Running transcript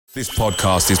This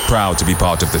podcast is proud to be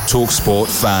part of the TalkSport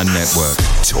Fan Network.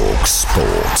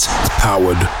 TalkSport.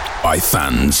 Powered by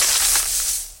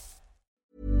fans.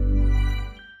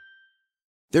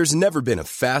 There's never been a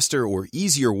faster or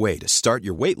easier way to start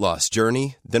your weight loss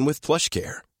journey than with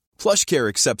PlushCare. PlushCare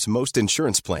accepts most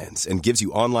insurance plans and gives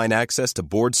you online access to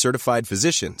board-certified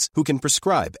physicians who can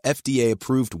prescribe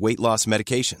FDA-approved weight loss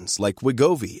medications like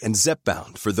Wegovy and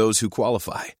Zepbound for those who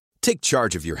qualify. Take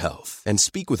charge of your health and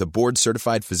speak with a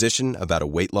board-certified physician about a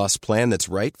weight loss plan that's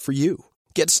right for you.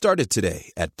 Get started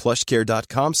today at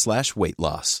plushcare.com/weight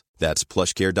loss. That's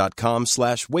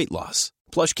plushcare.com/weight loss.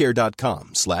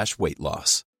 plushcare.com/weight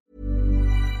loss.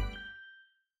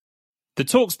 The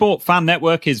TalkSport Fan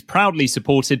Network is proudly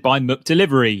supported by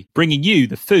McDelivery, bringing you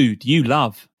the food you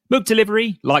love.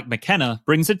 McDelivery, like McKenna,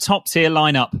 brings a top-tier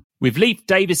lineup. With Leif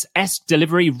Davis-esque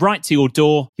delivery right to your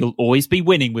door, you'll always be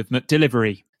winning with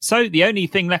McDelivery. So the only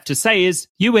thing left to say is,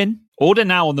 you win. Order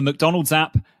now on the McDonald's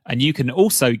app, and you can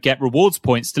also get rewards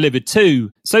points delivered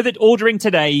too, so that ordering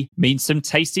today means some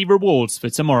tasty rewards for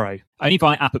tomorrow. Only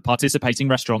by app at participating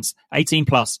restaurants. 18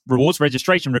 plus. Rewards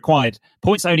registration required.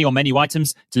 Points only on menu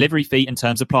items. Delivery fee and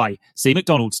terms apply. See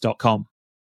mcdonalds.com.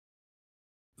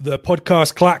 The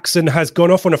podcast klaxon has gone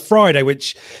off on a Friday,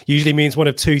 which usually means one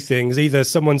of two things. Either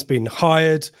someone's been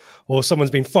hired or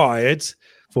someone's been fired.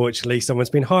 Fortunately, someone's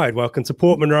been hired. Welcome to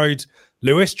Portman Road,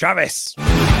 Lewis Travis.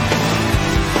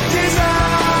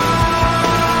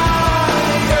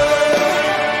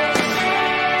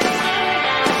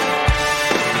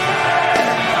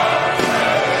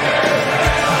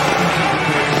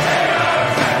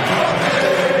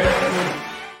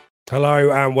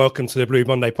 Hello and welcome to the Blue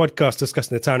Monday podcast,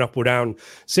 discussing the town up or down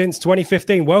since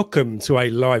 2015. Welcome to a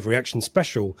live reaction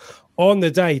special. On the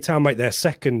day, Town make their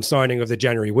second signing of the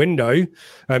January window.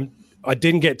 I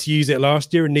didn't get to use it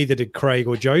last year, and neither did Craig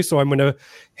or Joe. So I'm gonna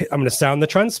sound the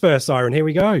transfer siren. Here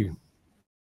we go.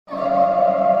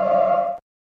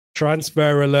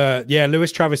 Transfer alert. Yeah,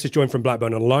 Lewis Travis has joined from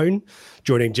Blackburn on loan,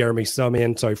 joining Jeremy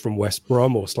Sarmiento from West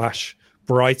Brom /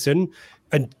 Brighton.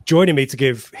 And joining me to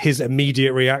give his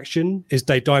immediate reaction is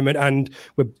Dave Diamond. And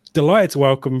we're delighted to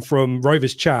welcome from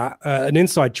Rovers Chat, an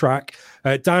inside track,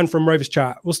 Dan from Rovers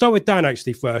Chat. We'll start with Dan,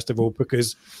 actually, first of all,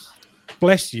 because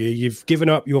bless you, you've given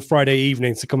up your Friday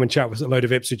evening to come and chat with a load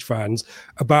of Ipswich fans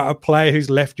about a player who's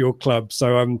left your club.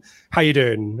 So how you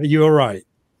doing? Are you all right?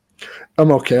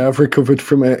 I'm okay. I've recovered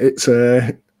from it. It's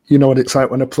you know what it's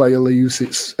like when a player leaves.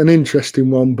 It's an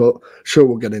interesting one, but sure,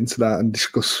 we'll get into that and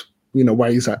discuss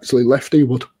why he's actually left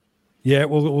Ewood. Yeah,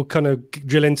 we'll kind of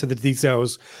drill into the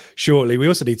details shortly. We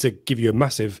also need to give you a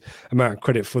massive amount of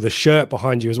credit for the shirt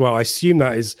behind you as well. I assume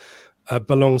that is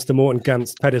belongs to Morten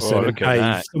Gantz Pedersen. Oh, look at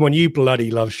that. Someone you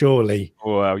bloody love, surely.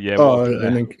 Oh, well, yeah.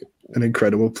 An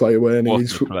incredible player, and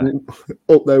he's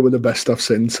up there with the best I've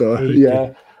seen. So,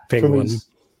 yeah.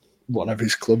 One of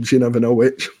his clubs, you never know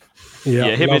which.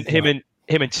 Yeah, him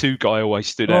and two guy always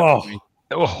stood out for me.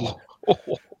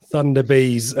 Thunder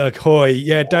Bees, ahoy.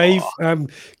 Yeah, Dave,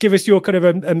 give us your kind of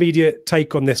immediate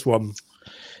take on this one.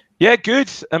 Yeah, good.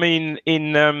 I mean,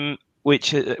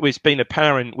 which has been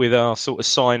apparent with our sort of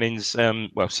signings,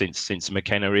 since the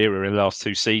McKenna era in the last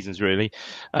two seasons, really.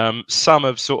 Some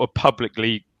have sort of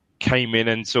publicly came in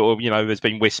and sort of, there's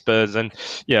been whispers and,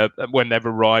 when they've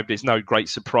arrived, it's no great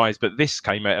surprise. But this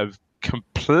came out of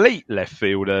complete left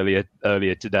field earlier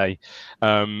today,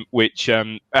 which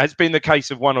has been the case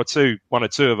of one or two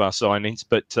of our signings.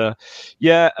 But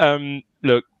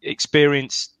look,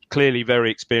 clearly very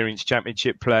experienced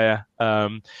Championship player.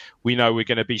 We know we're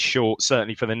going to be short,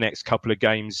 certainly for the next couple of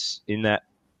games in that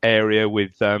area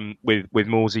with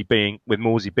Morsey being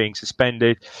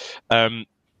suspended.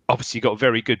 Obviously got a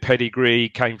very good pedigree,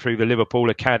 came through the Liverpool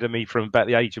Academy from about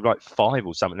the age of 5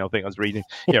 or something. I think I was reading,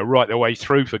 right the way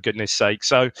through, for goodness sake.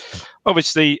 So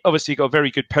obviously got a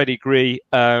very good pedigree.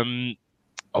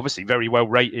 Obviously very well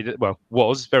rated.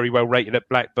 Was very well rated at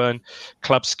Blackburn,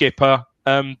 club skipper.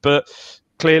 But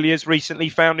clearly has recently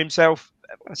found himself,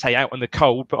 I say out on the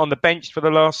cold, but on the bench for the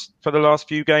last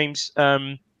few games.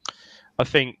 I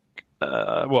think.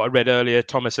 What I read earlier,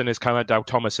 Dale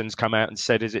Thomason's come out and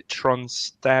said, is it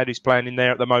Tronstad who's playing in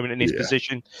there at the moment in his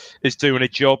position, is doing a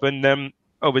job. And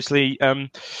obviously,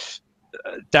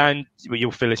 Dan, you'll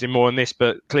fill us in more on this,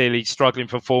 but clearly struggling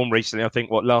for form recently. I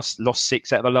think lost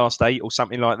 6 out of the last 8 or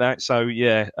something like that. So,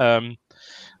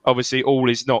 obviously all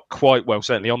is not quite well,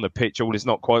 certainly on the pitch, all is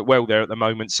not quite well there at the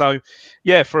moment. So,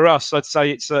 for us, I'd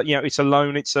say it's a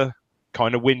loan. It's a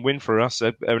kind of win-win for us,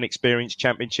 an experienced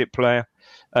Championship player.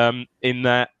 In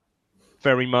that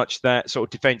very much that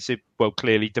sort of defensive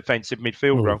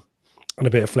midfield role. and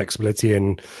a bit of flexibility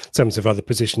in terms of other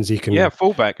positions he can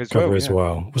fullback as cover well. as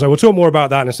well. So we'll talk more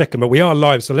about that in a second, but we are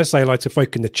live. So let's say hello to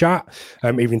folk in the chat,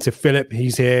 even to Philip,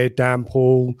 he's here, Dan,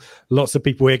 Paul, lots of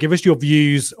people here. Give us your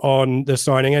views on the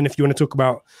signing. And if you want to talk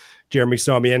about Jeremy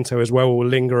Sarmiento as well, we'll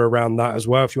linger around that as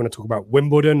well. If you want to talk about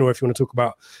Wimbledon or if you want to talk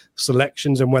about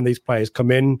selections and when these players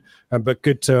come in. But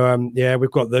good to,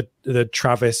 we've got the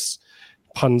Travis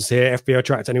puns here. FBI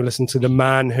tracked and you listen to the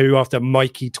man who, after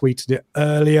Mikey tweeted it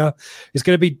earlier, it's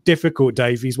going to be difficult,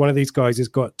 Dave. He's one of these guys who's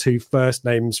got two first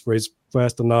names for his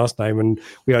first and last name, and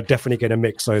we are definitely going to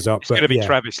mix those up. It's going to be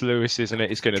Travis Lewis, isn't it?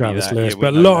 It's going to Travis be Lewis. Yeah,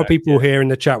 but a lot of people here in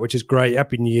the chat, which is great.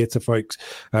 Happy New Year to folks.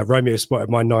 Romeo spotted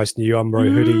my nice new Umbro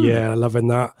hoodie. Yeah, loving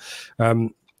that.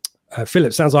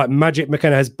 Philip, sounds like Magic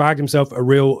McKenna has bagged himself a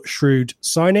real shrewd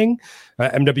signing.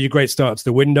 MW, great start to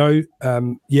the window.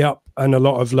 Yep, and a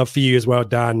lot of love for you as well,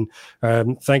 Dan.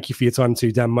 Thank you for your time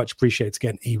too, Dan. Much appreciated to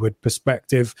get an Ewood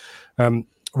perspective.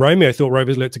 Romeo thought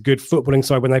Rovers looked a good footballing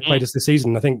side when they played us this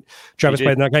season. I think Travis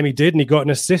played in that game. He did, and he got an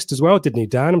assist as well, didn't he,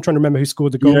 Dan? I'm trying to remember who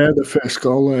scored the goal. Yeah, the first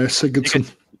goal,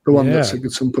 Sigurdsson, the one that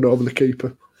Sigurdsson put over the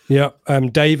keeper. Yeah,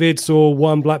 David saw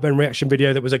one Blackburn reaction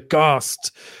video that was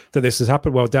aghast that this has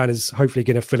happened. Well, Dan is hopefully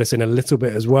going to fill us in a little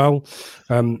bit as well.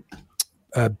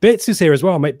 Bits is here as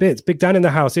well, mate. Bits, Big Dan in the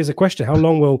house. Here's a question: how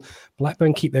long will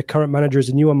Blackburn keep their current manager as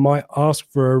a new one might ask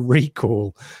for a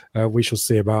recall? We shall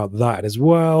see about that as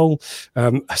well.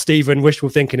 Stephen, wishful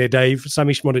thinking here, Dave.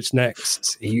 Sammy Schmodic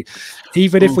next.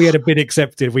 Even if we had a bid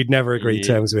accepted, we'd never agree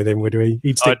terms with him, would we?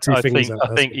 He'd stick two fingers up.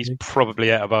 I think he's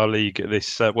probably out of our league at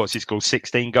this, what's his called,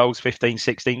 16 goals, 15,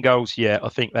 16 goals. Yeah, I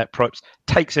think that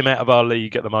takes him out of our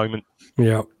league at the moment.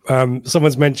 Yeah.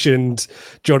 Someone's mentioned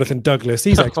Jonathan Douglas.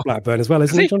 He's ex-Blackburn as well,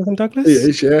 isn't he, Jonathan Douglas? He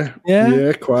is, yeah.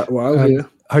 Yeah, quite a while,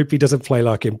 Hope he doesn't play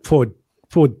like him. Poor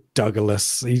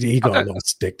Douglas. He got a lot of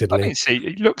stick, didn't he? I didn't see.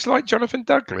 He looks like Jonathan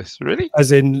Douglas, really?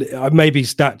 As in, maybe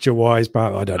stature-wise,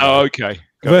 but I don't know. Oh, okay.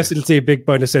 Versatility, a big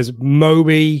bonus, says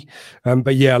Moby.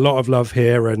 But yeah, a lot of love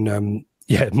here. And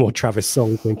more Travis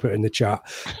songs being put in the chat.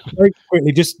 Very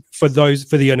quickly, just for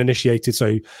the uninitiated.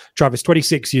 So Travis,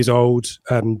 26 years old,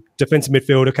 defensive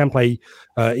midfielder, can play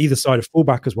either side of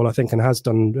fullback as well, I think, and has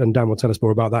done, and Dan will tell us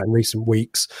more about that in recent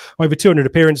weeks. Over 200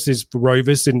 appearances for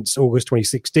Rovers since August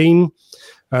 2016.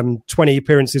 20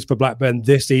 appearances for Blackburn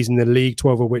this season in the league,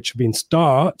 12 of which have been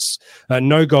starts.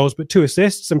 No goals, but 2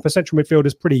 assists. And for central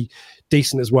midfielders, pretty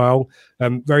decent as well.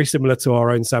 Very similar to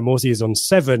our own Sam Morsey, is on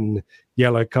 7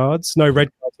 yellow cards. No red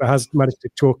cards, but has managed to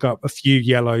chalk up a few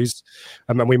yellows.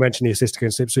 And we mentioned the assist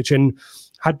against Ipswich, and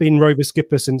had been Rovers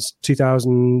skipper since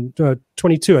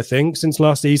 2022, I think, since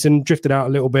last season. Drifted out a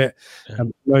little bit.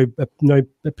 No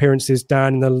appearances,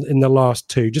 Dan, in the last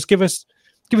 2. Just give us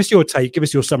your take. Give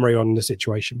us your summary on the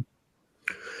situation.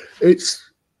 It's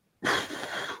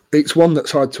one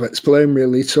that's hard to explain,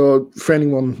 really. So for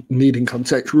anyone needing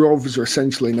context, Rovers are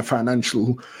essentially in a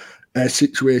financial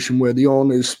situation where the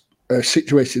owners are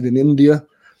situated in India.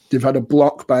 They've had a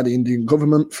block by the Indian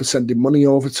government for sending money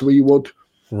over to Ewood.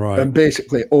 Right. And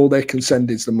basically all they can send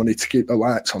is the money to keep the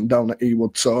lights on down at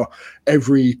Ewood. So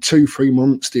every 2-3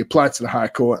 months, they apply to the High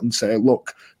Court and say,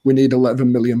 look, we need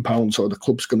 £11 million or the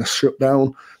club's going to shut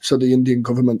down. So the Indian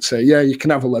government say, yeah, you can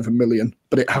have 11 million,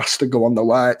 but it has to go on the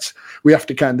lights. We have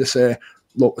to kind of say,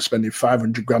 look, we're spending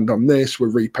 500 grand on this, we're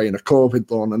repaying a COVID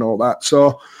loan and all that.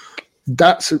 So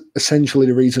that's essentially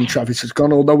the reason Travis has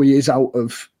gone. Although he is out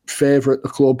of favour at the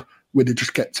club, we'd have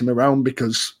just kept him around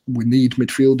because we need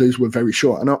midfielders. We're very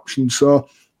short on options. So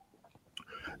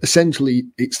essentially,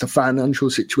 it's the financial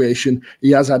situation.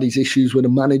 He has had his issues with the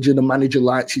manager. The manager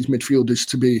likes his midfielders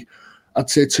to be, I'd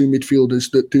say, 2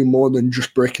 midfielders that do more than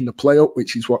just breaking the play up,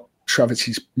 which is what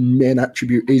Travis's main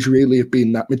attribute is, really, of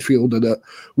being that midfielder that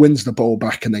wins the ball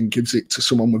back and then gives it to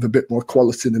someone with a bit more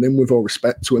quality than him, with all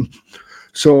respect to him.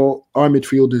 So our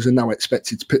midfielders are now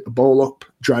expected to pick the ball up,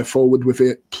 drive forward with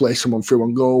it, play someone through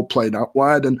on goal, play it out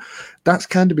wide. And that's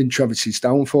kind of been Travis's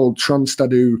downfall.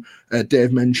 Tronstad, who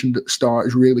Dave mentioned at the start,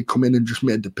 has really come in and just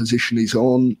made the position his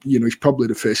own. You know, he's probably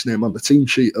the first name on the team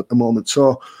sheet at the moment.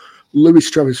 So Lewis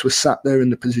Travis was sat there in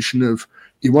the position of,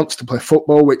 he wants to play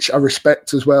football, which I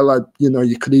respect as well.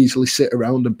 You could easily sit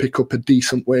around and pick up a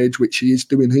decent wage, which he is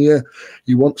doing here.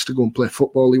 He wants to go and play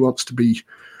football. He wants to be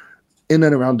in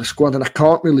and around the squad, and I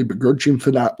can't really begrudge him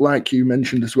for that. Like you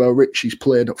mentioned as well, Rich, he's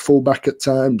played at fullback at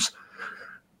times.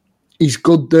 He's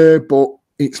good there, but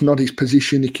it's not his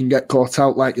position. He can get caught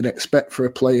out like you'd expect for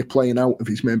a player playing out of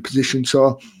his main position.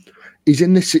 So he's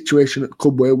in this situation at the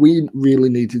club where we really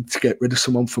needed to get rid of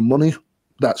someone for money.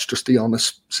 That's just the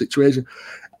honest situation.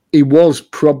 He was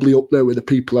probably up there with the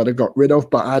people that I got rid of,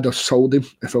 but I'd have sold him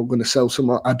if I were going to sell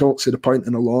someone. I don't see the point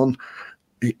in a loan.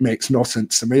 it makes no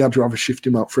sense to me. I'd rather shift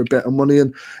him out for a bit of money,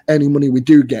 and any money we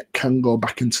do get can go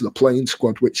back into the playing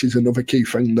squad, which is another key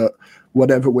thing, that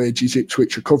whatever wages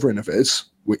Ipswich are covering of his,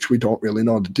 which we don't really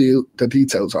know the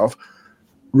details of,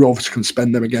 Rovers can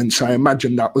spend them again. So I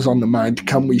imagine that was on the mind.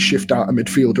 Can we shift out a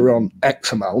midfielder on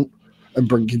X amount and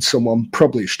bring in someone,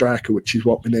 probably a striker, which is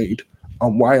what we need,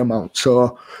 on Y amount?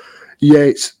 So yeah,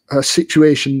 it's a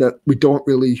situation that we don't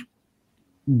really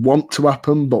want to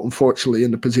happen, but unfortunately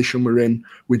in the position we're in,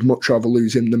 we'd much rather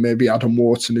lose him than maybe Adam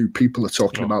Wharton, who people are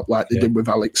talking about like they did with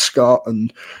Alex Scott,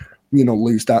 and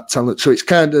lose that talent. So it's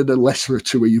kind of the lesser of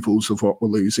two evils of what we're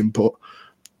losing. But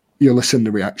you'll listen to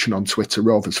the reaction on Twitter.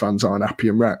 Rovers fans aren't happy,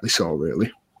 and rightly so,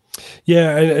 really.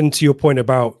 Yeah, and to your point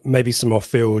about maybe some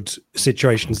off-field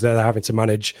situations that they're having to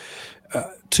manage,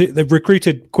 they've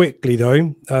recruited quickly,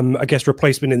 though. I guess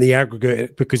replacement in the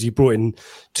aggregate, because you brought in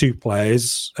two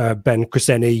players, Ben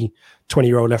Cresceni,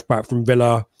 20-year-old left-back from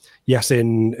Villa,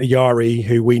 Yasin Ayari,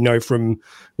 who we know from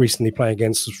recently playing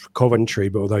against Coventry,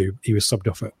 but although he was subbed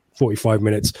off at 45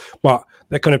 minutes. But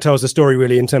that kind of tells the story,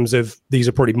 really, in terms of these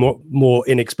are probably more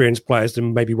inexperienced players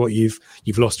than maybe what you've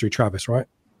lost through Travis, right?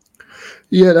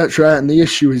 Yeah, that's right. And the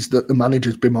issue is that the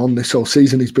manager's bemoaned this whole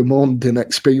season. He's bemoaned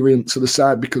inexperience of the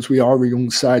side, because we are a young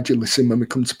side. You listen when we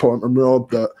come to Portman Road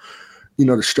that,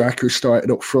 the striker who started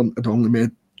up front had only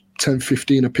made 10,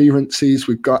 15 appearances.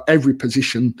 We've got every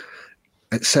position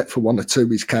except for one or two.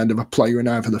 He's kind of a player in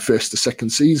either the first or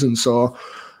second season. So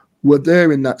we're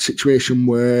there in that situation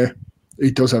where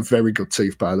he does have very good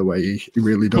teeth, by the way. He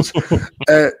really does.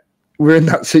 We're in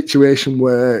that situation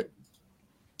where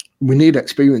we need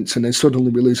experience, and then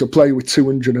suddenly we lose a player with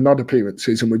 200 and odd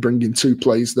appearances, and we bring in two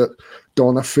players that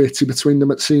don't have 30 between them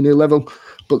at senior level.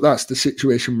 But that's the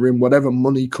situation we're in. Whatever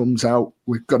money comes out,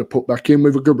 we've got to put back in.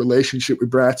 We've a good relationship with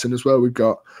Brighton as well. We've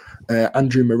got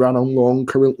Andrew Moran on loan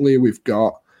currently. We've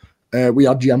got we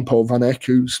had Jan-Paul Van Eyck,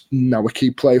 who's now a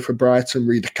key player for Brighton,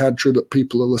 Rida Kadra, that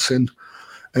people are listening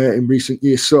in recent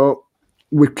years. So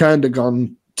we've kind of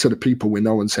gone to the people we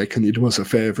know and say, can you do us a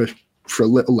favour for a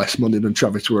little less money than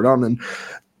Travis were on? And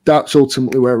that's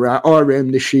ultimately where we're at. Our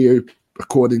aim this year,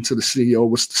 according to the CEO,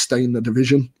 was to stay in the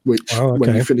division, which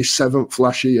when you finished 7th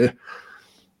last year,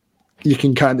 you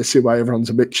can kind of see why everyone's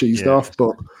a bit cheesed off.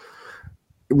 But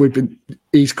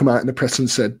he's come out in the press and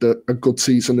said that a good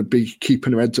season would be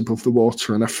keeping our heads above the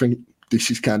water. And I think this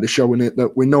is kind of showing it,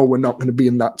 that we know we're not going to be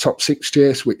in that top 6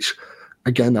 chase, which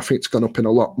again, I think it's gone up in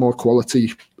a lot more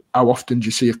quality. How often do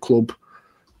you see a club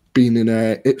being in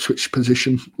a Ipswich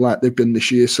position like they've been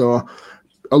this year? So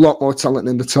a lot more talent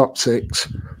in the top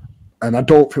 6, and I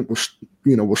don't think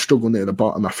we'll struggle near the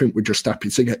bottom. I think we're just happy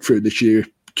to get through this year,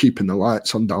 keeping the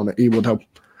lights on down at Ewood.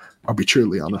 I'll be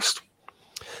truly honest.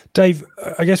 Dave,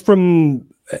 I guess from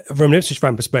an Ipswich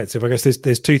fan perspective, I guess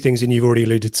there's two things, and you've already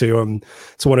alluded to.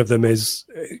 So one of them is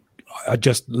I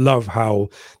just love how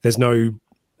there's no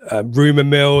rumour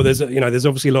mill. There's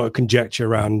obviously a lot of conjecture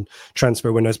around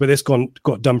transfer windows, but this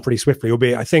got done pretty swiftly.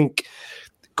 Albeit, I think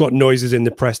got noises in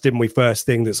the press, didn't we? First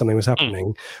thing that something was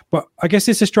happening, but I guess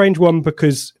it's a strange one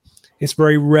because it's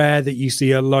very rare that you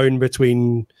see a loan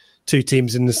between two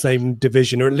teams in the same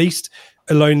division, or at least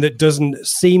a loan that doesn't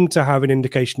seem to have an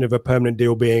indication of a permanent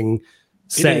deal being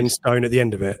set in stone at the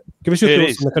end of it. Give us your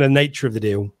thoughts on the kind of nature of the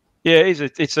deal. Yeah,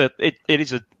 it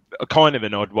is a kind of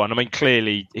an odd one. I mean,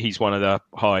 clearly he's one of the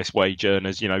highest wage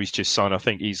earners. He's just signed. I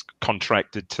think he's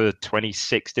contracted to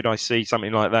 26. Did I see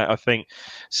something like that? I think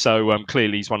so.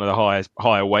 Clearly he's one of the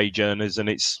higher wage earners, and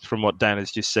it's from what Dan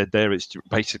has just said there. It's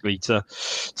basically to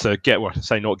get, well,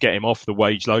 say not get him off the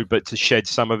wage load, but to shed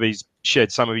some of his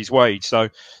wage. So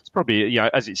it's probably,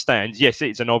 as it stands, yes,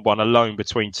 it's an odd one. A loan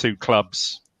between two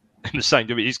clubs in the same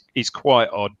division is quite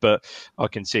odd, but I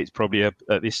can see it's probably at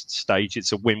this stage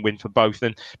it's a win-win for both,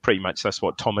 and pretty much that's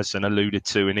what Thomason alluded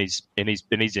to in his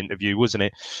interview, wasn't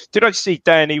it? Did I see,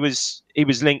 Dan, he was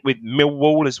linked with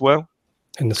Millwall as well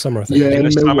in the summer? I think. Yeah, in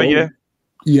the summer,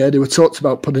 yeah. They were talked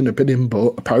about putting a bid in,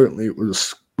 but apparently it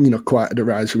was quite a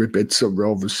derisory bid. So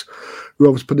Rovers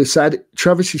put aside.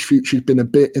 Travis's future's been a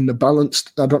bit in the balance.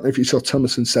 I don't know if you saw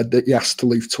Thomason said that he asked to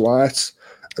leave twice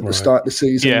at the start of the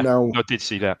season. Yeah, now I did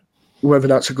see that. Whether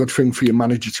that's a good thing for your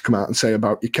manager to come out and say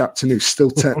about your captain, who's still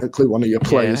technically one of your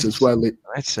players as well,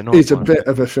 it's a bit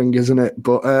of a thing, isn't it?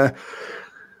 But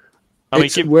I mean,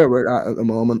 where we're at the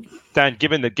moment. Dan,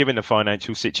 given the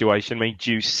financial situation, I mean,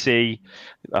 do you see?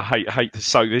 I hate to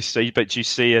sow this seed, but do you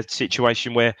see a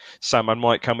situation where someone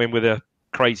might come in with a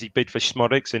crazy bid for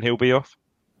Schmodix and he'll be off?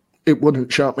 It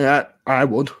wouldn't shock me. I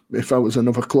would if I was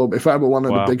another club. If I were one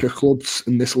of the bigger clubs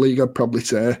in this league, I'd probably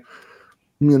say,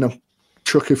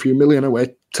 chuck a few million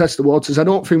away, test the waters. I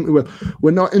don't think we will.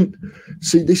 We're not in.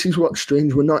 See, this is what's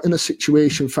strange. We're not in a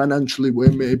situation financially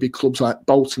where maybe clubs like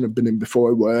Bolton have been in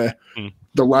before, where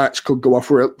the lights could go off.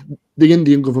 Where the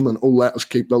Indian government will let us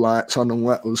keep the lights on and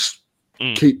let us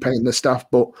keep paying the staff.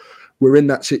 But we're in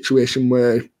that situation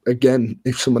where, again,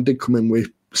 if someone did come in with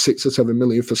 6 or 7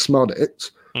 million for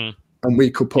Smodic, and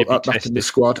we could put that back in the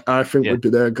squad, I think we'd be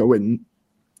there going,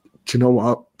 do you know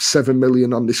what, 7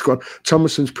 million on this squad.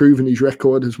 Thomason's proven his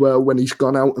record as well when he's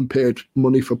gone out and paid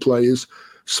money for players.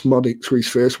 Smodic, for his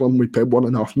first one, we paid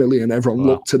 1.5 million. Everyone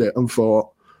looked at it and thought,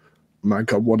 my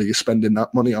God, what are you spending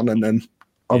that money on? And then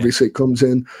obviously it comes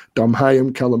in, Dom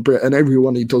Hyam, Callum Britt, and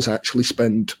everyone he does actually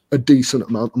spend a decent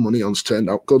amount of money on's turned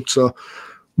out good. So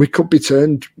we could be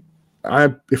turned.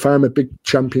 If I'm a big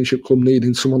championship club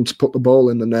needing someone to put the ball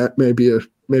in the net, maybe a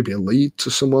lead to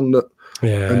someone that,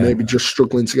 and maybe just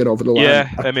struggling to get over the line.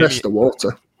 I mean, test the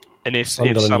water. And if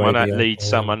someone at Leeds,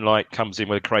 someone like comes in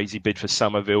with a crazy bid for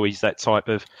Somerville, he's that type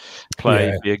of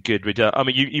player. Be a good. I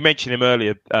mean, you mentioned him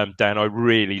earlier, Dan. I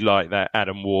really like that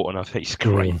Adam Wharton. I think he's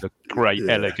great,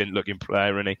 elegant looking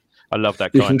player, isn't he? I love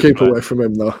that guy. You can keep away from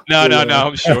him, though. No,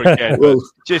 I'm sure he can. Well,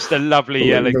 just a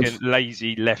lovely, elegant,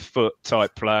 lazy left foot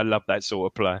type player. I love that sort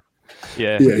of player.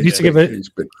 You need to give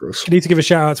a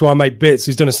shout out to our mate Bits,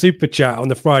 who's done a super chat on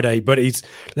the Friday. But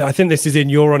I think this is in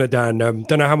your honour, Dan. Don't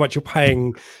know how much you're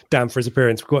paying Dan for his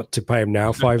appearance. We've got to pay him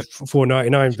now,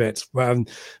 $4.99 Bits.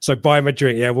 So buy him a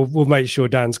drink. Yeah, we'll make sure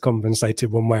Dan's compensated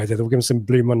one way or the other. We'll give him some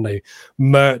Blue Monday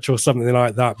merch or something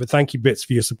like that. But thank you, Bits,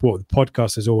 for your support of the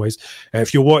podcast as always.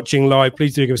 If you're watching live,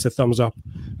 please do give us a thumbs up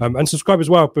and subscribe as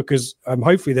well, because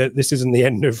hopefully this isn't the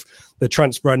end of the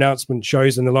transfer announcement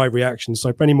shows and the live reactions.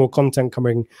 So plenty more content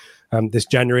coming this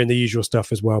January and the usual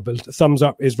stuff as well. But thumbs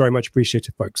up is very much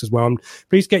appreciated, folks, as well. And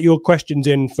please get your questions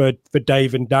in for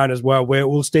Dave and Dan as well.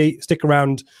 We'll stick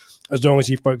around as long as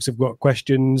you folks have got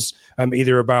questions,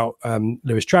 either about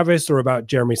Lewis Travis or about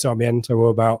Jeremy Sarmiento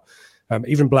or about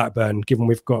even Blackburn, given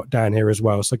we've got Dan here as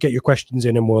well. So get your questions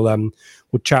in and we'll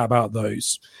chat about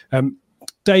those.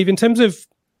 Dave, in terms of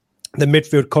the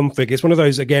midfield config, it's one of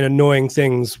those, again, annoying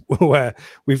things where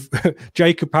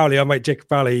Jacob Powley, our mate Jacob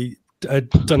Powley,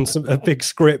 done a big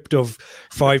script of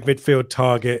 5 midfield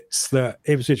targets that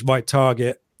Ipswich might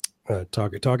target,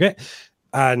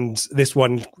 and this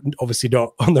one obviously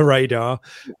not on the radar.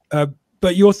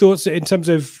 But your thoughts in terms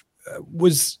of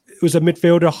was a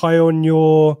midfielder high on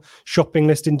your shopping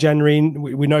list in January?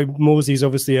 We know Morsey's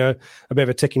obviously a bit of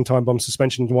a ticking time bomb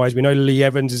suspension-wise. We know Lee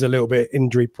Evans is a little bit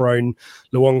injury-prone.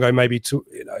 Luongo maybe to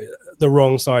the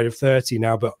wrong side of 30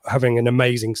 now, but having an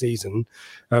amazing season.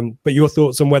 But your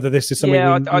thoughts on whether this is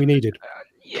something we needed?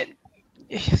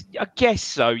 I guess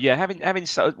so. Yeah, having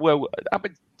so well.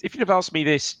 If you'd have asked me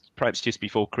this perhaps just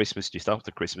before Christmas, just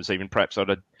after Christmas, even perhaps I'd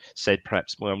have said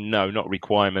no, not a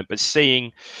requirement. But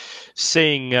seeing,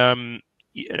 and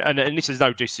this is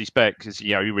no disrespect because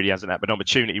he really hasn't had an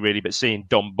opportunity really. But seeing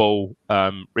Don Ball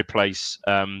replace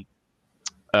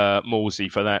Morsey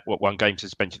for that one game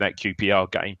suspension, that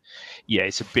QPR game,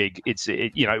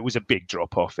 it was a big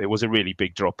drop off. It was a really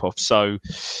big drop off. So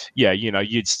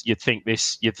you'd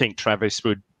think Travis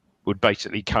would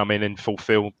basically come in and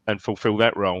fulfill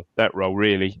that role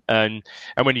really. And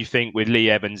when you think with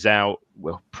Lee Evans out,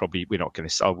 well, probably we're not going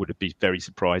to. I would be very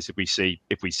surprised if we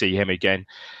see him again.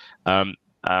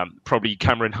 Probably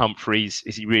Cameron Humphreys,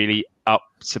 is he really up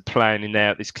to playing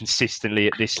out this consistently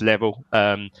at this level?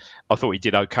 I thought he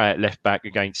did okay at left back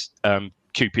against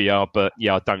QPR, but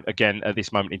I don't. Again, at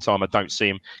this moment in time, I don't see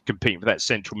him competing for that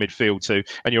central midfield too.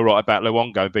 And you're right about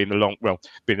Luongo being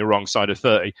the wrong side of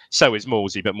 30. So is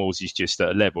Morsey, but Morsey's just at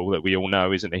a level that we all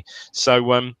know, isn't he?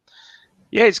 So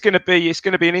it's going to be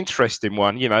an interesting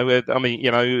one. He's made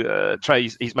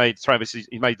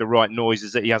the right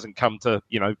noises that he hasn't come to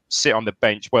sit on the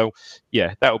bench. Well,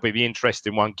 that'll be the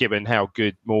interesting one, given how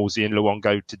good Morsey and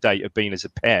Luongo to date have been as a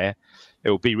pair. It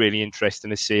will be really interesting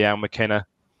to see how McKenna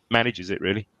manages it,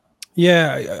 really.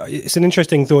 Yeah, it's an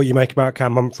interesting thought you make about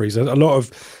Cam Humphreys. A lot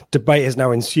of debate has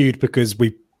now ensued because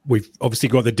we've obviously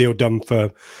got the deal done for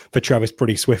Travis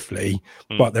pretty swiftly,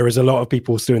 but there is a lot of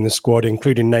people still in the squad,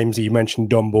 including names that you mentioned,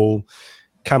 Don Ball.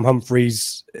 Cam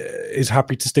Humphreys is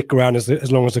happy to stick around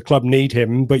as long as the club need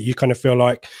him, but you kind of feel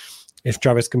like if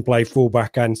Travis can play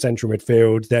fullback and central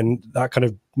midfield, then that kind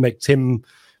of makes him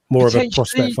more of a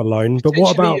prospect for loan. But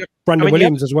what about Brandon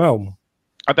Williams as well?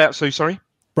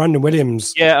 Brandon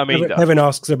Williams. Yeah, Evan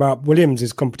asks about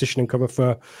Williams' competition and cover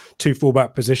for 2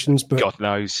 fullback positions, but God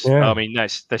knows. Yeah.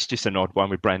 That's just an odd one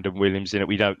with Brandon Williams in it.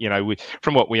 We don't,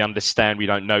 from what we understand, we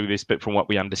don't know this, but from what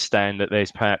we understand, that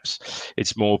there's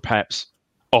it's more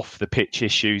off the pitch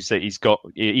issues that he's got.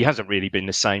 He hasn't really been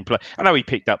the same player. I know he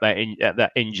picked up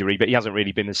that injury, but he hasn't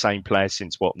really been the same player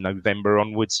since November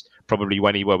onwards. Probably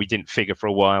when we didn't figure for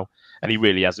a while, and he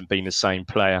really hasn't been the same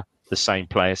player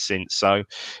since. So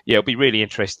yeah, it'll be really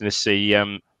interesting to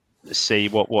see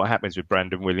what happens with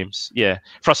Brandon Williams. Yeah,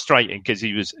 frustrating because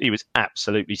he was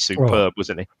absolutely superb,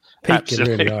 wasn't he?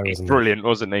 Absolutely really wasn't brilliant,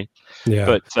 wasn't he? Yeah.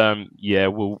 But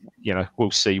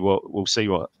we'll see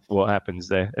what happens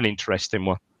there. An interesting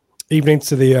one. Even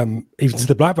to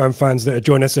the Blackburn fans that are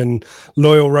joining us in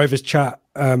loyal Rovers chat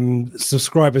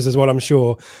subscribers as well, I'm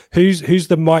sure. Who's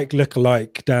the Mike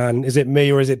lookalike, Dan? Is it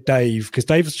me or is it Dave? Because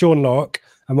Dave's Sean Locke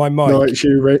and my Mike. No, it's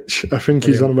you, Rich. I think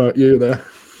he's on about you there.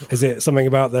 Is it something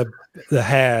about the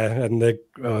hair and the?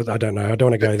 I don't know. I don't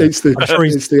want to go there. It's the.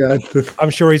 I'm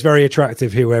sure he's very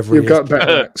attractive. Whoever you've got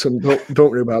better accent.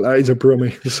 Don't worry about that. He's a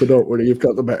Brummie, so don't worry. You've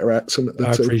got the better accent.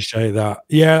 I appreciate that.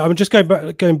 Yeah, I'm just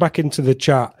going back into the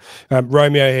chat.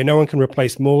 Romeo here. No one can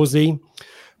replace Morsey,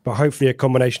 but hopefully a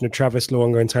combination of Travis,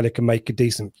 Luongo, and Taylor can make a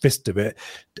decent fist of it.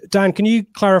 Dan, can you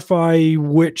clarify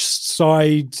which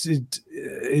side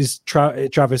is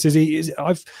Travis?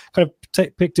 I've kind of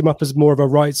picked him up as more of a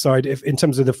right side in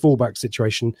terms of the fullback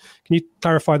situation. Can you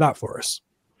clarify that for us?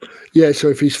 Yeah, so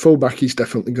if he's fullback, he's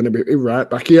definitely going to be right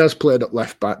back. He has played at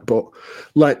left back, but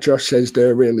like Josh says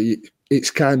there, really, it's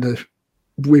kind of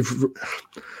with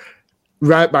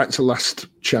right back's a last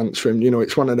chance for him.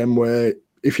 It's one of them where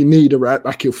if you need a right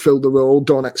back, he'll fill the role.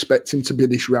 Don't expect him to be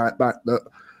this right back that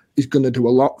is going to do a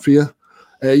lot for you.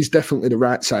 He's definitely the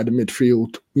right side of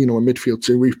midfield, a midfield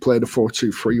too. We've played a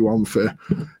 4-2-3-1 for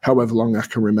however long I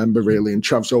can remember, really, and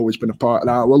Trav's always been a part of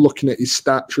that. We're looking at his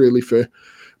stats, really, for,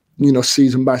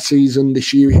 season by season.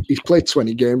 This year, he's played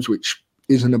 20 games, which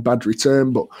isn't a bad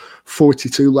return, but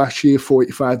 42 last year,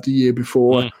 45 the year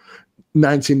before,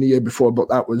 19 the year before, but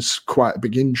that was quite a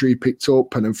big injury picked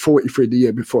up, and then 43 the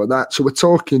year before that. So we're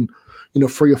talking,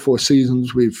 3 or 4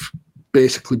 seasons we've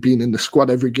basically been in the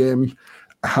squad every game,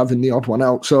 having the odd one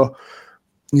out. So,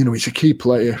 he's a key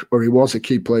player, or he was a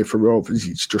key player for Rovers.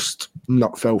 He's just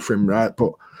not fell for him right.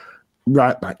 But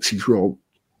right back's his role.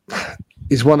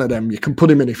 He's one of them. You can put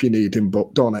him in if you need him,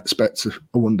 but don't expect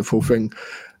a wonderful thing.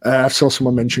 I saw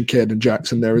someone mention Caden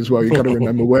Jackson there as well. You've got to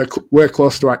remember, we're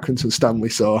close to Accrington Stanley,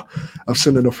 so I've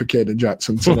seen enough of Caden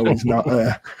Jackson to know he's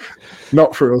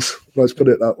not for us. Let's put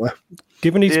it that way.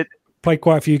 Given he's played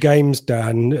quite a few games,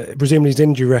 Dan, presumably his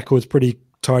injury record's pretty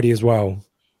tidy as well.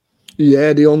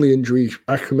 Yeah, the only injury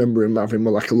I can remember him having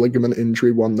was like a ligament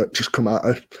injury, one that just come out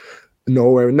of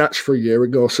nowhere, and that's for a year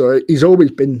ago. So he's always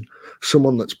been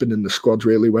someone that's been in the squad,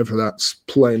 really, whether that's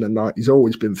playing or not. He's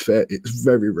always been fit. It's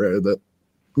very rare that,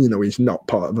 he's not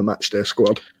part of a matchday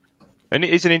squad. And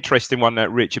it is an interesting one, that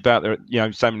Rich, about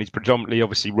saying he's predominantly,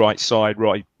 obviously, right side,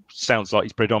 right. Sounds like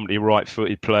he's predominantly a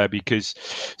right-footed player, because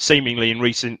seemingly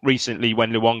recently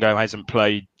when Luongo hasn't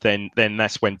played, then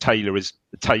that's when Taylor has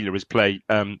played,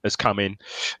 has come in,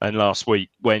 and last week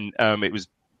when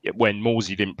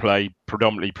Morsey didn't play,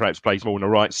 predominantly perhaps plays more on the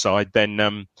right side, then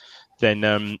Don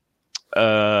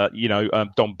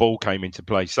Ball came into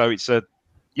play. So it's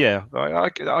I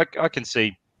can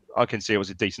see it was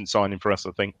a decent signing for us,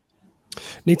 I think.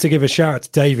 Need to give a shout out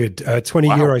to David,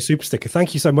 €20 super sticker.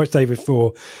 Thank you so much, David,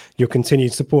 for your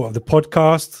continued support of the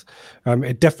podcast.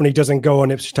 It definitely doesn't go on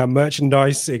Ipswich Town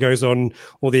merchandise. It goes on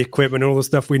all the equipment and all the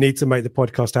stuff we need to make the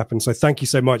podcast happen. So thank you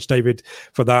so much, David,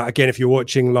 for that. Again, if you're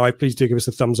watching live, please do give us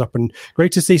a thumbs up, and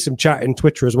great to see some chat in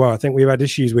Twitter as well. I think we've had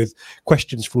issues with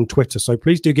questions from Twitter. So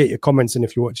please do get your comments in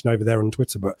if you're watching over there on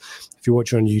Twitter. But if you're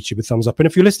watching on YouTube, a thumbs up. And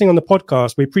if you're listening on the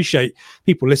podcast, we appreciate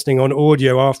people listening on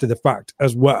audio after the fact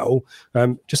as well.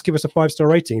 Just give us a 5-star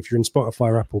rating if you're in Spotify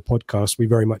or Apple Podcasts. We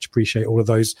very much appreciate all of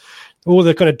those, all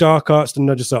the kind of dark arts and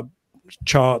nudge us up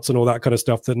charts and all that kind of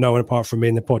stuff that no one apart from me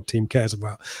and the pod team cares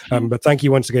about. But thank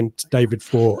you once again, David,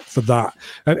 for that.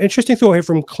 Interesting thought here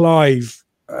from Clive,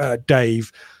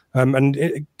 Dave,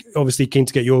 and obviously keen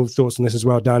to get your thoughts on this as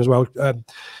well, Dan, as well.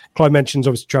 Clive mentions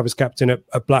obviously Travis captain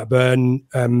at Blackburn,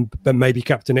 but maybe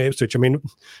captain at Ipswich. I mean,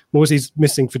 Morsey's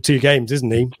missing for 2 games,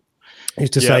 isn't he? Is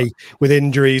to say with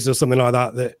injuries or something like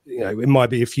that it might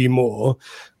be a few more.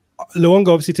 Luongo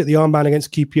obviously took the armband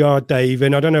against QPR, Dave,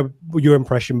 and I don't know your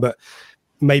impression, but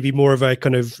maybe more of a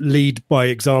kind of lead by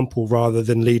example rather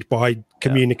than lead by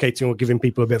communicating or giving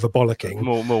people a bit of a bollocking.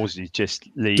 Morsey just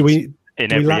leads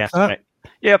in every aspect.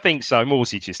 Yeah, I think so.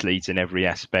 Morsey just leads in every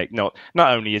aspect, not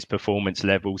only his performance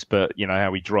levels, but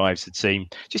how he drives the team,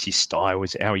 just his style,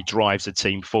 how he drives the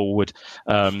team forward.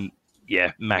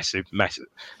 Yeah, massive.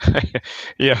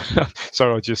 Yeah,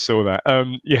 sorry, I just saw that.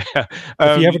 Yeah.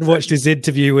 If you haven't watched his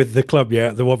interview with the club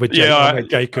yet, the one with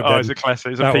Jacob, it's a classic. It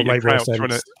was a Peter Crouch,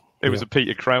 wasn't it? It was a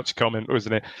Peter Crouch comment,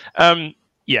 wasn't it?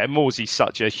 Yeah, Morsy's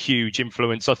such a huge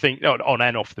influence, I think, on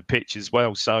and off the pitch as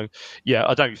well. So, yeah,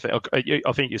 I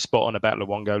think you're spot on about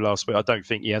Luongo last week. I don't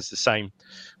think he has the same,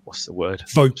 what's the word?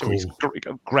 Vocal.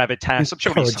 Gravitas. I'm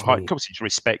sure he's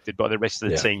respected by the rest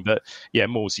of the team, but yeah,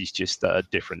 Morsy's just at a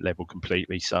different level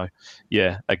completely. So,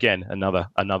 yeah, again, another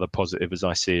positive as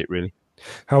I see it, really.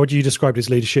 How would you describe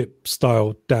his leadership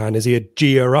style, Dan? Is he a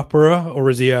Gia-upperer, or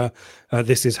is he a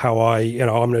this is how I'm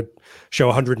going to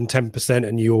show 110%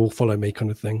 and you all follow me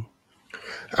kind of thing?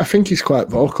 I think he's quite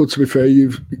vocal, to be fair. You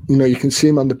can see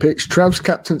him on the pitch. Trav's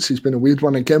captaincy's been a weird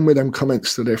one, again, with them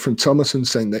comments today from Thomason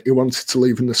saying that he wanted to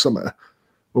leave in the summer.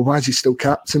 Well, why is he still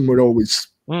captain? We're always,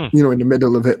 in the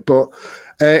middle of it. But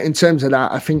in terms of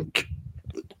that, I think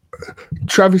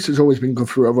Travis has always been good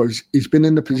for others. He's been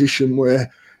in the position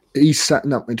where he's sat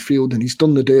in that midfield and he's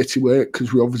done the dirty work,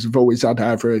 because we obviously have always had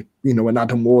either, an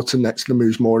Adam Wharton next to him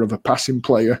who's more of a passing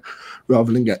player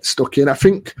rather than get stuck in. I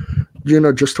think,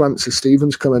 just to answer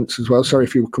Stephen's comments as well, sorry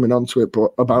if you were coming on to it,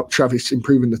 but about Travis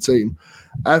improving the team,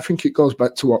 I think it goes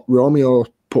back to what Romeo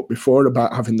put before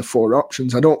about having the 4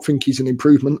 options. I don't think he's an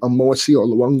improvement on Morsy or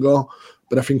Luongo,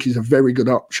 but I think he's a very good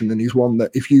option, and he's one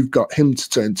that if you've got him to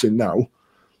turn to now,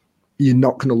 you're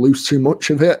not going to lose too much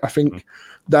of it. I think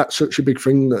that's such a big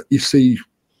thing that you see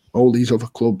all these other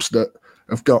clubs that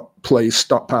have got players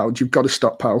stockpiled. You've got to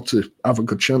stockpile to have a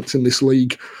good chance in this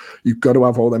league. You've got to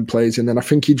have all them players in, and I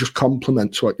think he just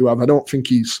complements what you have. I don't think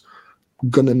he's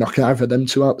going to knock either of them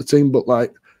two out the team, but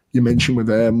like you mentioned with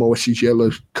Morsy's yellow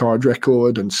card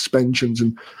record and suspensions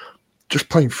and just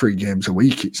playing 3 games a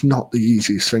week, it's not the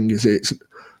easiest thing, is it?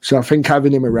 So I think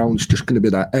having him around is just going to be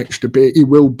that extra bit. He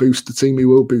will boost the team. He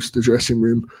will boost the dressing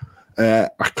room. I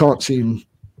can't see him,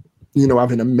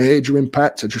 having a major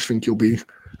impact. I just think he'll be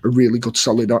a really good,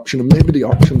 solid option, and maybe the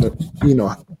option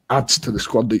that, adds to the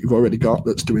squad that you've already got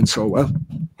that's doing so well.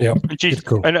 Yeah. Do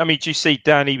you see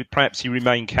Danny, perhaps he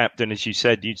remained captain, as you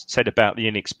said about the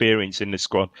inexperience in the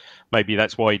squad. Maybe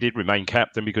that's why he did remain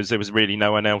captain, because there was really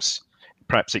no one else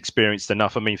perhaps experienced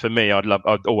enough. I mean, for me, I'd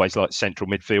always like central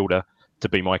midfielder to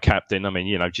be my captain. I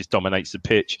mean, just dominates the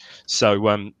pitch. So,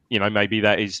 maybe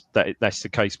that's the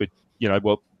case with,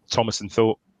 what Thomason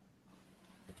thought.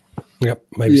 Yep,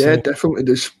 maybe. Yeah, so. Definitely.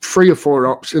 There's 3 or 4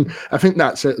 options. I think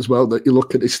that's it as well, that you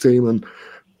look at this team, and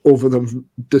other than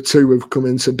the 2 who've come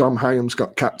in, so Dom Hyam's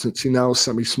got captaincy now,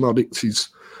 Sammy Smodics is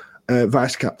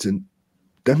vice captain.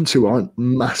 Them 2 aren't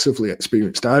massively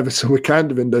experienced either, so we're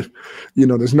kind of in the,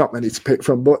 there's not many to pick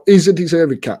from. But he's a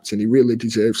deserving captain. He really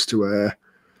deserves to,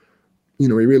 he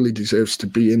really deserves to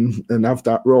be in and have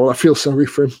that role. I feel sorry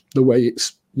for him, the way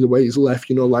he's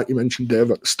left. Like you mentioned, Dave,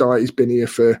 at the start, he's been here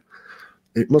for,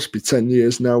 it must be 10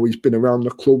 years now. He's been around the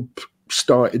club,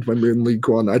 started when we were in League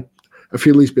One. I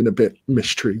feel he's been a bit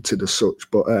mistreated as such,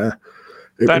 but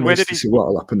Dan, where did see what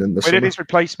will happen in the summer. Where did his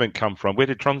replacement come from? Where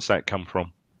did Tronstad come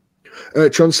from?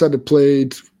 Tronstad had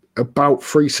played about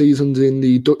 3 seasons in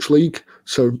the Dutch league,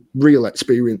 so real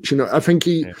experience. I think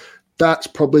that's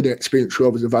probably the experience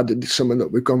Rovers have had in this summer,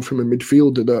 that we've gone from a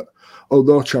midfielder that,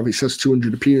 although Travis has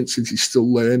 200 appearances, he's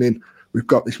still learning. We've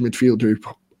got this midfielder who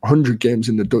 100 games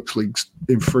in the Dutch leagues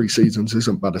in 3 seasons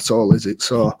isn't bad at all, is it?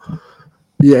 So,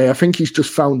 yeah, I think he's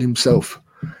just found himself.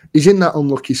 He's in that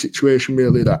unlucky situation,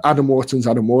 really, that Adam Wharton's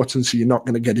Adam Wharton, so you're not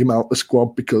going to get him out the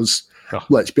squad because,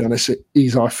 let's be honest,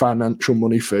 he's our financial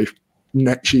money for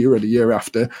next year or the year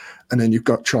after. And then you've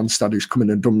got Tronstad, who's come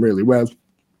in and done really well.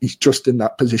 He's just in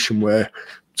that position where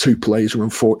 2 players are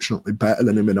unfortunately better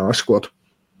than him in our squad.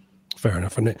 Fair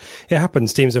enough. And it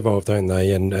happens. Teams evolve, don't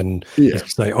they? And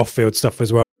say off-field stuff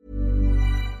as well.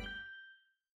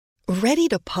 Ready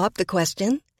to pop the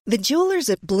question? The jewelers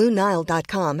at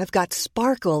BlueNile.com have got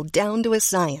sparkle down to a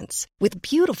science with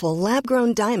beautiful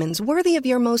lab-grown diamonds worthy of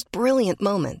your most brilliant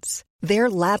moments. Their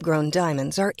lab-grown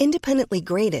diamonds are independently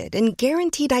graded and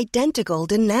guaranteed identical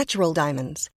to natural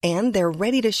diamonds, and they're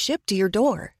ready to ship to your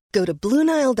door. Go to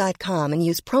BlueNile.com and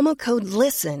use promo code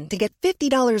LISTEN to get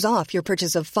 $50 off your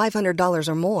purchase of $500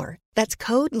 or more. That's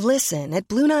code LISTEN at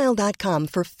BlueNile.com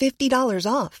for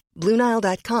 $50 off.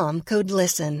 BlueNile.com, code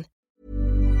LISTEN.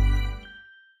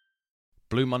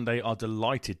 Blue Monday are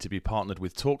delighted to be partnered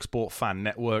with TalkSport Fan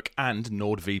Network and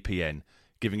NordVPN,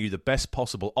 giving you the best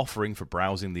possible offering for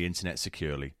browsing the internet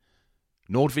securely.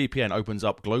 NordVPN opens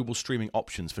up global streaming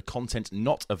options for content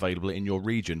not available in your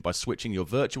region by switching your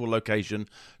virtual location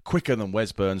quicker than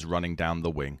Wes Burns running down the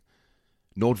wing.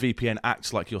 NordVPN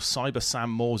acts like your cyber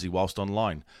Sam Morsy whilst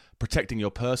online, protecting your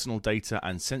personal data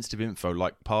and sensitive info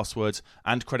like passwords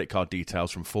and credit card details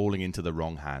from falling into the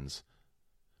wrong hands.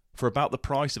 For about the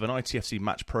price of an ITFC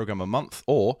match program a month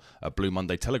or a Blue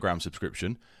Monday Telegram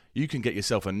subscription, you can get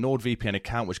yourself a NordVPN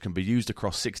account which can be used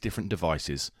across 6 different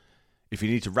devices. If you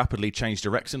need to rapidly change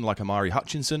direction like Amari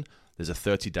Hutchinson, there's a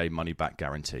 30-day money-back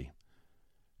guarantee.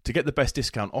 To get the best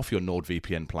discount off your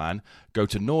NordVPN plan, go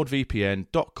to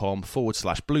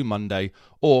nordvpn.com/Blue Monday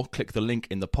or click the link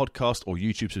in the podcast or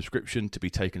YouTube subscription to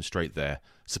be taken straight there,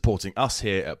 supporting us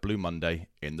here at Blue Monday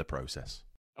in the process.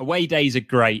 Away days are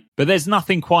great, but there's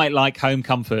nothing quite like home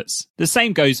comforts. The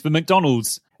same goes for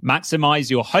McDonald's.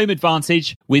 Maximise your home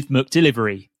advantage with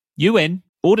McDelivery. You in?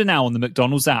 Order now on the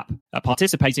McDonald's app. At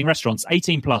participating restaurants,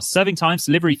 18 plus, serving times,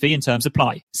 delivery fee and terms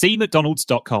apply. See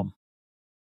mcdonalds.com.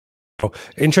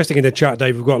 Interesting in the chat,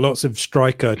 Dave. We've got lots of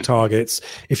striker targets.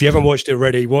 If you haven't watched it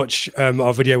already, watch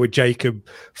our video with Jacob,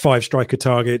 5 striker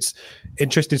targets.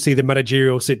 Interested to see the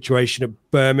managerial situation at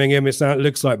Birmingham. It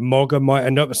looks like Mogger might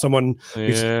end up with someone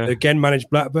who's again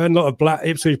managed Blackburn. A lot of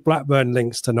Ipswich Blackburn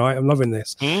links tonight. I'm loving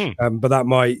this. But that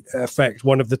might affect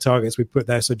one of the targets we put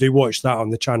there. So do watch that on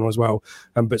the channel as well.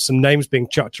 But some names being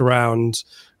chucked around.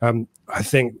 I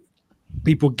think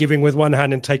people giving with one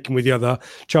hand and taking with the other.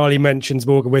 Charlie mentions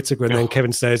Morgan Whittaker, and then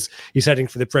Kevin says he's heading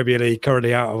for the Premier League,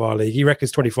 currently out of our league. He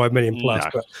reckons 25 million plus,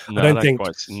 but I don't think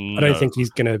he's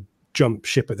going to jump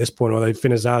ship at this point. Although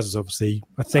Finazaz is obviously,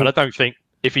 I don't think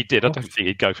if he did, I don't think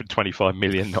he'd go for 25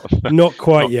 million. Not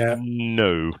quite yet.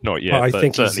 No, not yet. But I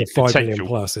think he's a 5 million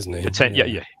plus, isn't he?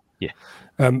 Yeah.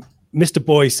 Mr.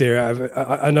 Boyce here,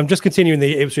 and I'm just continuing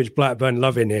the Ipswich Blackburn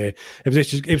love in here.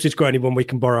 Ipswich got anyone we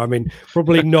can borrow? I mean,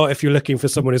 probably not if you're looking for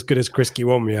someone as good as Chris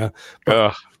Kiwomya.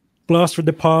 Blast from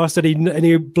the past.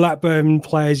 Any Blackburn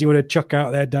players you want to chuck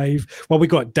out there, Dave? Well, we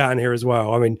got Dan here as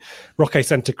well. I mean, Roque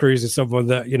Santa Cruz is someone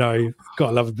that,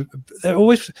 gotta love. They're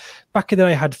always, back in the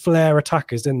day, had flair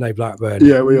attackers, didn't they, Blackburn?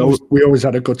 Yeah, we always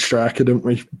had a good striker, didn't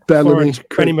we? Benny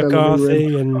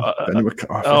McCarthy and Benny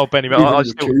McCarthy. Benny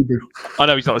McCarthy. I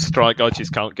know he's not a striker. I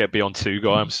just can't get beyond 2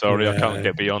 guy. I'm sorry, I can't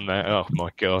get beyond that. Oh my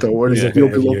god! Don't worry, you'll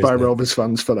be loved by Rovers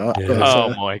fans for that. Yeah.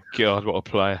 Oh my god, what a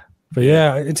player! But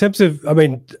yeah, in terms of, I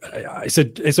mean, it's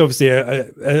obviously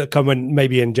a comment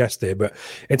maybe in jest here, but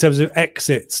in terms of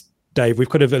exits, Dave, we've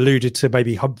kind of alluded to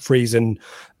maybe Humphreys and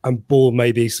Ball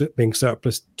maybe being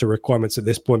surplus to requirements at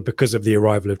this point because of the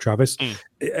arrival of Travis.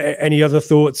 Any other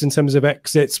thoughts in terms of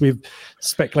exits? We've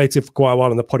speculated for quite a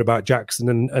while on the pod about Jackson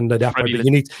and Ladapo, but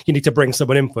you need to bring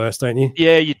someone in first, don't you?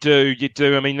 Yeah, you do.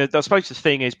 I mean, I suppose the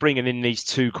thing is bringing in these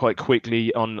 2 quite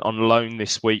quickly on loan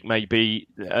this week, maybe,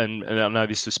 and I know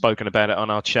this was spoken about it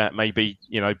on our chat, maybe,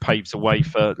 paves the way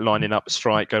for lining up a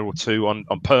striker or 2 on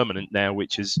permanent now,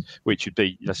 which would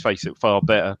be, let's face it, far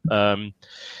better. The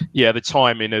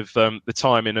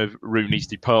timing of Rooney's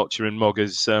departure and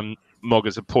Mogger's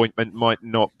appointment might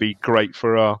not be great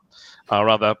for our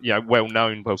other,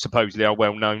 supposedly our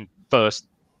well-known first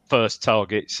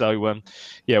target. So we'll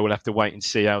have to wait and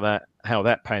see how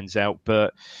that pans out.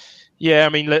 But yeah, I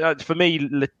mean, for me,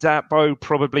 Ladapo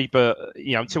probably, but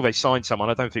until they sign someone,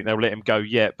 I don't think they'll let him go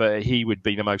yet. But he would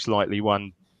be the most likely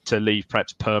one to leave,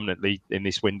 perhaps permanently in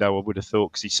this window. I would have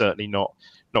thought, because he's certainly not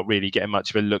really getting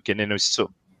much of a look in. And it was sort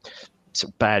of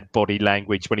bad body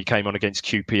language when he came on against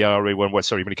QPR. When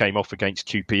he came off against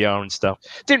QPR and stuff,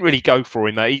 didn't really go for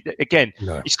him. He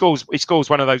scores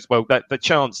one of those. Well, the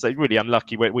chance, they're really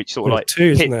unlucky, which sort of like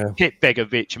hit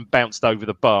Begovic and bounced over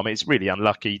the bar. I mean, it's really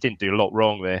unlucky. He didn't do a lot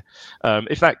wrong there.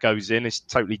 If that goes in, it's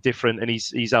totally different, and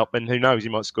he's up, and who knows, he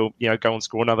might score. Go and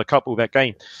score another couple that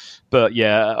game. But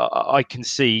yeah, I can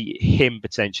see him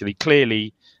potentially.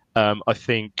 Clearly, I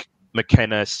think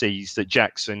McKenna sees that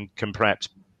Jackson can perhaps.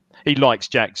 He likes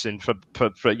Jackson for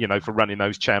running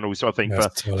those channels. So I think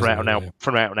for out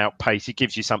and out pace, he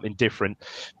gives you something different.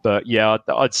 But yeah,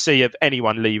 I'd see if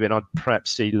anyone leaving, I'd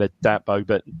perhaps see Ladapo,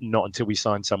 but not until we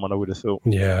sign someone, I would have thought.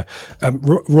 Yeah,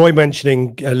 Roy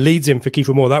mentioning Leeds in for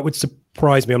Kiefer Moore, that would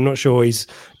surprise me. I'm not sure he's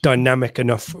dynamic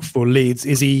enough for Leeds.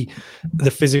 Is he the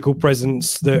physical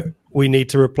presence that we need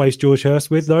to replace George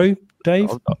Hurst with, though?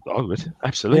 Dave? I would,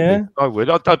 absolutely. Yeah. I would.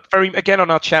 Again on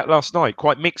our chat last night,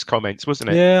 quite mixed comments, wasn't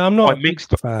it? Yeah, I'm not quite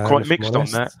mixed on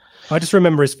that. I just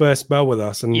remember his first spell with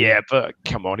us, and yeah, but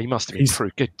come on, he must have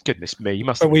improved. Goodness me, he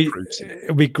must have improved.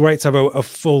 It'd be great to have a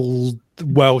full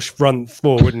Welsh front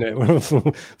 4, wouldn't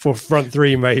it? For front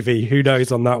 3, maybe. Who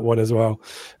knows on that one as well.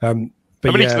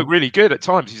 He's looked really good at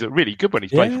times. He's looked really good when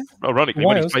he's played. Ironically,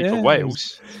 when he's played for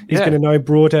Wales, he's going to know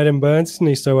Broadhead and Burns, isn't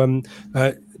he? So,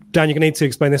 Dan, you're going to need to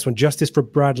explain this one. Justice for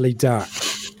Bradley Dack.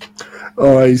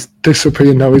 Oh, he's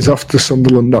disappearing now. He's off to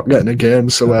Sunderland, not getting a game.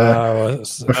 So I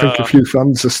think a few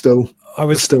fans are still I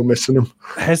was still missing him.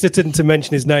 Hesitant to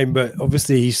mention his name, but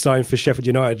obviously he signed for Sheffield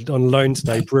United on loan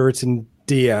today. Brereton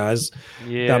Diaz.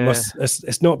 Yeah,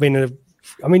 it's not been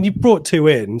I mean, you brought 2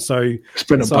 in, so it's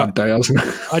been a bad day, hasn't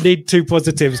it? I need 2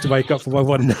 positives to make up for my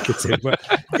 1 negative. But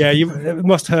yeah, it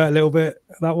must hurt a little bit,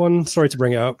 that one. Sorry to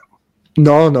bring it up.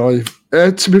 No.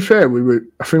 To be fair,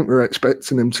 I think we were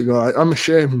expecting him to go. I'm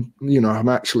ashamed, I'm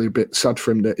actually a bit sad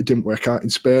for him that it didn't work out in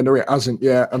Spain, or it hasn't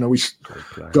yet. I know he's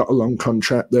got a long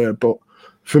contract there, but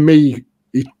for me,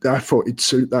 I thought he'd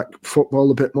suit that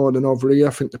football a bit more than over here.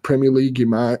 I think the Premier League, he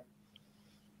might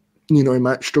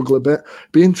struggle a bit.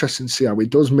 Be interesting to see how he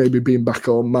does. Maybe being back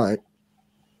home might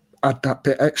add that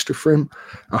bit extra for him.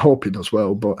 I hope he does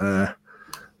well, but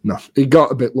no, he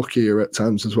got a bit luckier at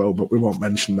times as well, but we won't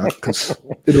mention that because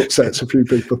it upsets a few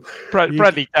people.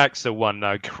 Bradley Dack's the one,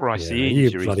 though. Christ, Yeah, the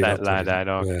injuries that lad had.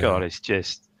 Oh, yeah. God, it's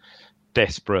just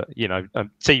desperate.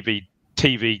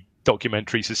 TV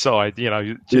documentaries aside,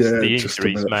 just the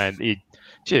injuries, man. It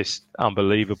just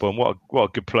unbelievable. And what a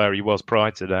good player he was prior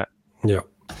to that. Yeah.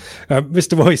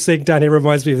 Mr. Moy saying down here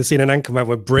reminds me of the scene in Anchorman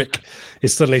where Brick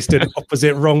is suddenly stood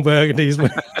opposite Rongberg, and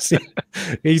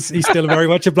he's still very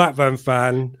much a Blackburn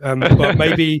fan. But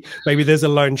maybe there's a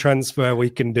loan transfer we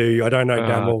can do. I don't know,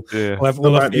 Dan.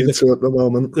 We'll have you at the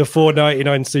moment. The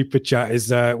 $4.99 super chat is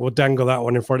we'll dangle that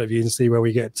one in front of you and see where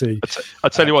we get to. I'll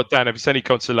tell you what, Dan, if it's any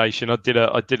consolation, I did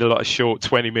a lot of short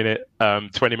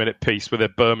 20-minute piece with a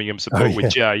Birmingham support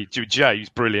with Jay. Jay's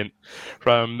brilliant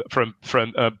from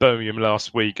Birmingham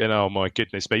last week, and oh my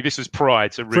goodness me, this was prior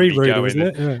to really going. Isn't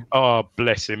it? Yeah. Oh,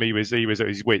 bless him, he was at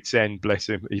his wit's end. Bless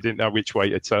him, he didn't know which way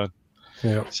to turn.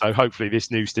 Yeah. So hopefully this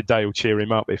news today will cheer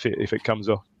him up if it comes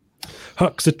off.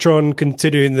 Huxatron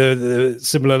continuing the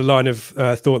similar line of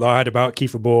thought that I had about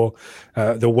Kiefer Moore,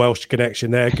 the Welsh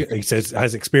connection there. He says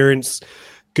has experience,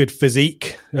 good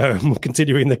physique.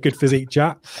 Continuing the good physique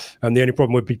chat, and the only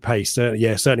problem would be pace.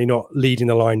 Certainly not leading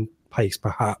the line pace,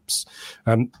 perhaps.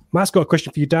 Matt's got a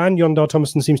question for you, Dan. Yondar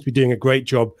Thomason seems to be doing a great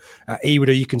job at Ewood.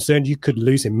 Are you concerned you could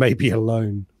lose him, maybe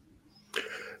alone?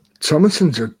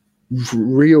 Thomason's a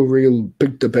real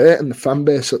big debate in the fan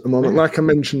base at the moment. Like I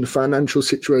mentioned, the financial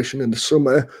situation in the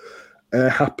summer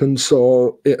happened,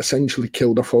 so it essentially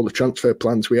killed off all the transfer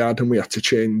plans we had, and we had to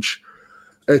change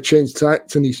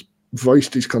tact, and he's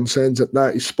voiced his concerns at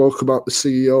that. He spoke about the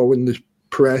CEO in the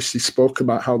press. He spoke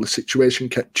about how the situation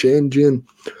kept changing,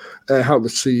 how the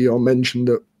CEO mentioned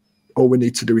that all we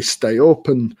need to do is stay up,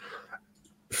 and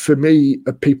for me,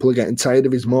 people are getting tired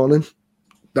of his mourning.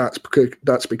 That's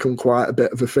become quite a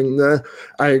bit of a thing there.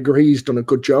 I agree he's done a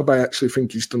good job. I actually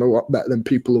think he's done a lot better than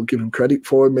people will give him credit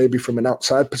for, maybe from an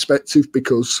outside perspective,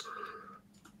 because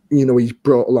he's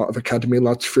brought a lot of academy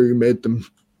lads through, made them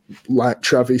like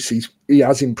Travis. He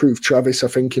has improved Travis, I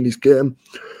think, in his game.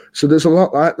 So there's a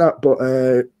lot like that, but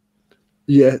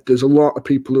there's a lot of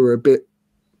people who are a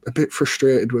bit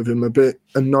frustrated with him, a bit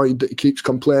annoyed that he keeps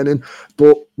complaining.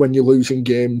 But when you're losing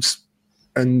games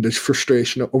and there's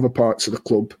frustration at other parts of the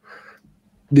club,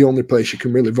 the only place you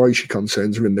can really voice your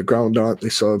concerns are in the ground, aren't they?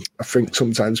 So I think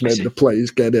sometimes maybe the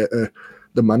players get it,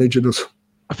 the manager does.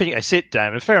 I think that's it,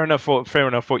 Dan. And fair enough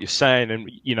what you're saying, and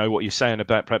what you're saying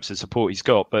about perhaps the support he's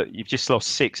got. But you've just lost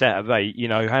 6 out of 8.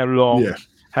 How long? Yeah.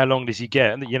 How long does he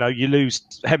get? And you lose,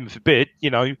 heaven forbid, you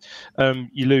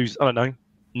lose, I don't know,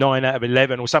 9 out of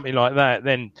 11 or something like that.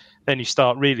 Then you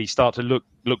start to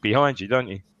look behind you, don't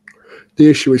you? The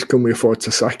issue is, can we afford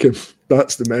to sack him?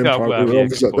 That's the main part with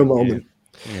Rovers at the moment.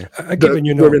 Yeah.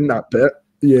 We're in that bit.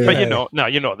 Yeah. But you're not. No,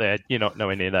 you're not there. You're not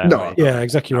nowhere near that. No. Yeah,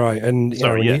 exactly right. And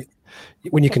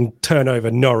when you can turn over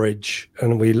Norwich,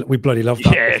 and we bloody love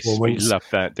that performance. We love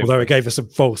that. Although it gave us some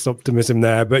false optimism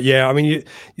there. But yeah, I mean,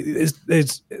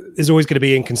 there's always going to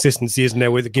be inconsistency, isn't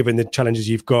there, with given the challenges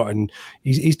you've got, and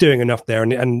he's doing enough there.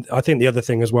 And I think the other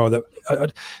thing as well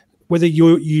that. Whether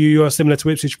you are similar to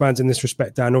Ipswich fans in this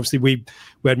respect, Dan, obviously we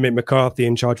had Mick McCarthy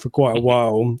in charge for quite a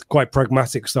while, quite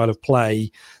pragmatic style of play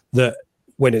that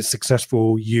when it's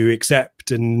successful, you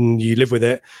accept and you live with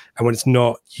it. And when it's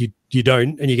not, you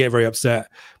don't, and you get very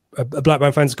upset.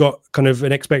 Blackburn fans got kind of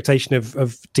an expectation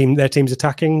of their teams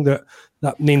attacking that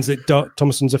means that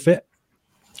Thomason's a fit.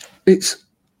 It's,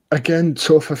 again,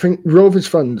 tough. I think Rovers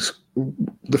fans,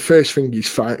 the first thing he's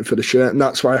fighting for the shirt, and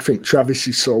that's why I think Travis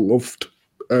is so loved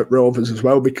at Rovers as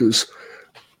well, because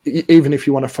even if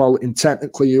you want to fault him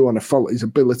technically, you want to fault his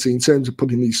ability in terms of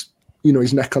putting his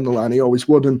neck on the line, he always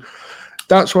would. And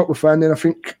that's what we're finding. I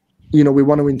think, we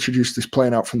want to introduce this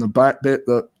playing out from the back bit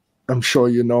that I'm sure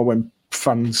when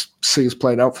fans see us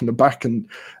playing out from the back and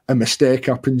a mistake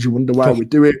happens, you wonder why we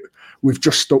do it. We've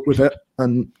just stuck with it.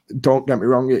 And don't get me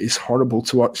wrong, it is horrible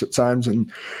to watch at times and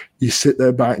you sit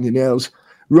there biting your nails.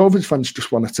 Rovers fans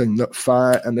just want a team that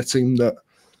fight and a team that,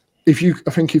 if you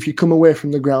come away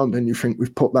from the ground and you think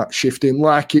we've put that shift in,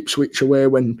 like IPSWICH away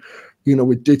when,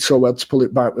 we did so well to pull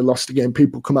it back, we lost the game,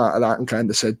 people come out of that and kind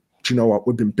of said, do you know what,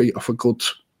 we've been beat off a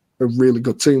really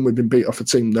good team. We've been beat off a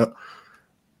team that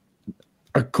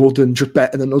are good and just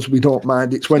better than us. We don't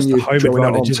mind. It's when you're going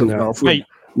out onto the North.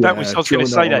 I was going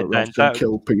to say that, Dan. That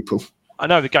killed people. I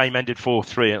know the game ended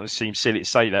 4-3, and it seems silly to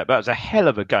say that, but it was a hell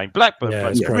of a game. Blackburn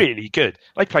played really good.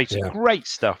 They played some great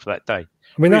stuff that day.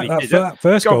 I mean, really that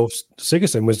first goal,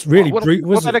 Sigerson was really brutal.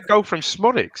 What about a goal from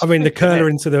Smodics? I mean, the curler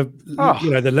into the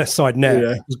the left side net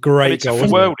was great goal. It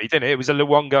was a worldie, didn't it? It was a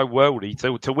Luongo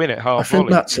worldie to win it half. I think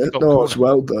that's it, though, as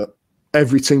well, that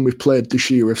every team we've played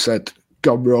this year have said,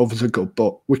 God, Rovers are good,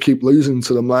 but we keep losing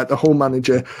to them. Like, the whole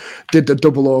manager did the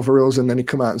double over us, and then he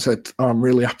come out and said, I'm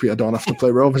really happy I don't have to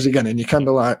play Rovers again. And you kind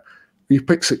of like, you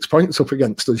pick 6 points up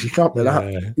against us. You can't be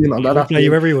that. That play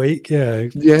you every week. Yeah.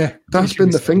 Yeah, that's been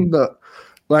the thing that,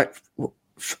 like,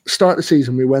 start of the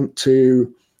season, we went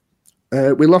to,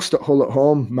 we lost at Hull at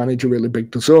home. Manager really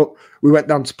bigged us up. We went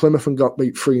down to Plymouth and got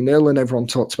beat 3-0, and everyone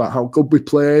talks about how good we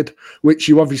played, which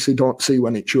you obviously don't see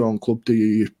when it's your own club, do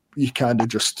you? You kind of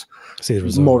just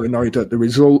more annoyed at the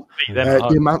result.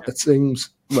 The amount of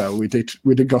teams, well, we did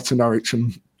go to Norwich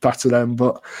and batter them,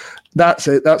 but that's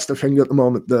it. That's the thing at the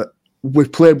moment, that we've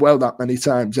played well that many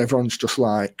times. Everyone's just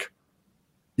like,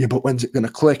 yeah, but when's it going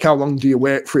to click? How long do you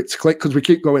wait for it to click? Because we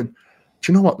keep going,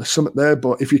 do you know what? There's something there,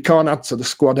 but if you can't add to the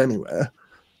squad anywhere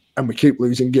and we keep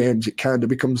losing games, it kind of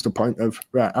becomes the point of,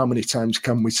 right, how many times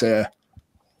can we say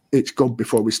it's good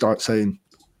before we start saying,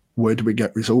 where do we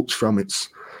get results from? It's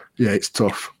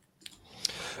tough.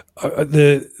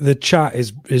 The chat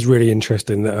is really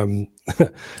interesting.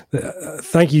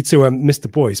 Thank you to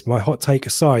Mr. Boyce. My hot take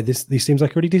aside, this seems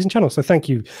like a really decent channel. So thank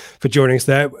you for joining us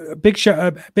there. Big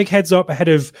heads up ahead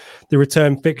of the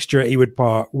return fixture at Ewood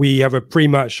Park. We have a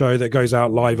pre-match show that goes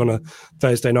out live on a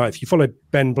Thursday night. If you follow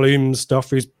Ben Bloom's stuff,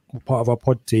 who's part of our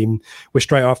pod team, we're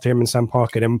straight after him and Sam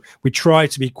Parker, and we try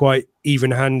to be quite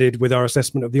even-handed with our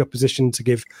assessment of the opposition to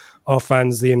give our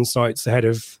fans the insights ahead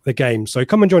of the game. So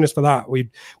come and join us for that. We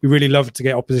really love to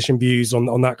get opposition views on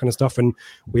that kind of stuff, and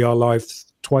we are live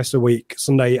twice a week,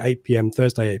 Sunday 8 p.m,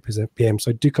 Thursday 8 p.m.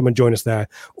 So do come and join us there,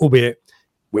 albeit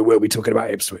we will be talking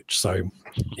about IPSWICH, so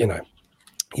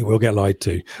you will get lied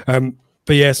to.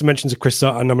 But yeah, some mentions of Chris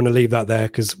Sutton. I'm going to leave that there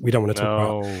because we don't want to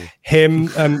talk about him.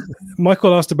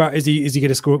 Michael asked about is he going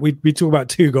to score? We talk about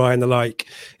two guy and the like.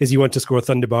 Is he want to score a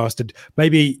Thunder Bastard?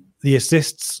 Maybe the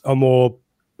assists are more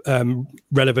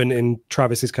relevant in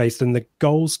Travis's case than the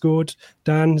goals scored.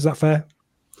 Dan, is that fair?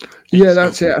 Yeah,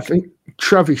 that's it. I think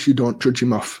Travis, you don't judge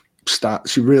him off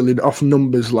stats. You really off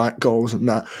numbers like goals and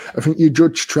that. I think you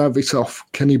judge Travis off,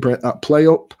 can he break that play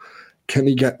up? Can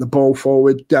he get the ball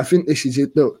forward? I think this is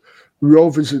it. Look,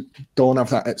 Rovers don't have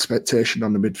that expectation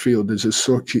on the midfielders as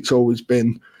such. It's always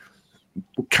been,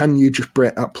 can you just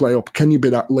break that play up? Can you be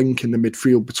that link in the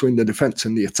midfield between the defence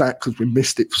and the attack? Because we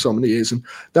missed it for so many years. And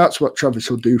that's what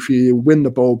Travis will do for you. Win the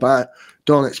ball back.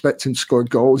 Don't expect him to score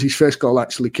goals. His first goal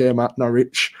actually came at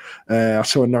Norwich. I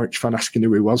saw a Norwich fan asking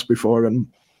who he was before and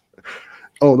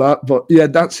all that. But yeah,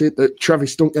 that's it. That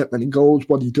Travis don't get many goals.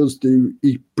 What he does do,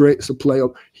 he breaks the play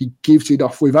up. He gives it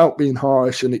off without being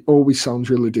harsh. And it always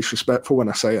sounds really disrespectful when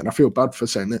I say it. And I feel bad for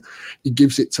saying it. He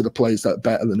gives it to the players that are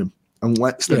better than him and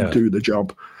lets them do the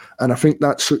job. And I think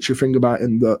that's such a thing about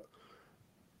him that,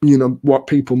 what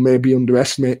people maybe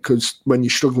underestimate, because when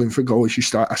you're struggling for goals, you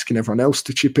start asking everyone else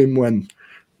to chip in when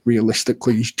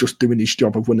realistically he's just doing his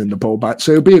job of winning the ball back.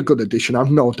 So it'll be a good addition. I've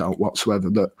no doubt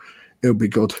whatsoever that it'll be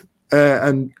good.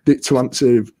 And to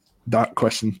answer that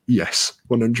question, yes,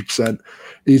 100%.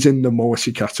 He's in the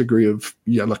Morsey category of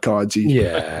yellow cards.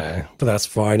 Yeah, but that's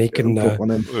fine. He can.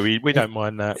 We don't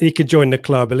mind that. He could join the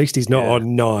club. At least he's not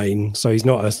on 9, so he's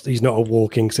not a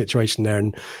walking situation there.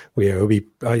 And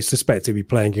I suspect he'll be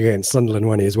playing against Sunderland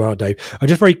when he as well, Dave. I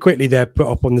just very quickly there put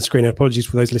up on the screen. Apologies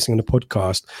for those listening on the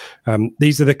podcast.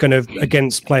 These are the kind of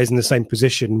against players in the same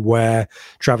position where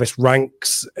Travis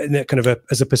ranks in that kind of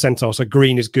as a percentile. So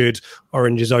green is good,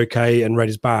 orange is okay, and red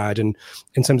is bad. And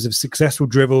in terms of successful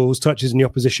dribbles, touches in the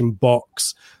opposition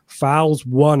box, fouls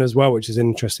 1 as well, which is an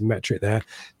interesting metric there.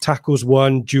 Tackles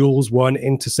 1, duels 1,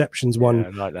 interceptions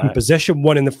 1, and possession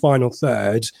 1 in the final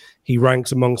third. He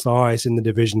ranks amongst the highest in the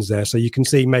divisions there. So you can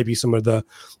see maybe some of the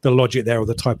logic there, or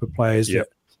the type of players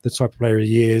the type of player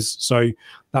he is. So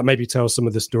that maybe tells some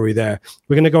of the story there.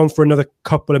 We're going to go on for another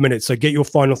couple of minutes. So get your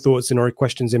final thoughts and or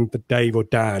questions in for Dave or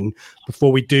Dan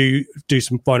before we do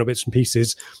some final bits and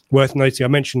pieces. Worth noting, I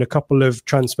mentioned a couple of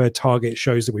transfer target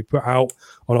shows that we put out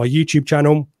on our YouTube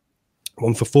channel.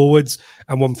 one for forwards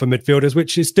and one for midfielders,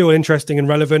 which is still interesting and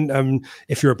relevant.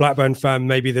 If you're a Blackburn fan,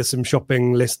 maybe there's some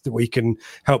shopping list that we can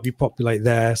help you populate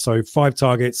there. So 5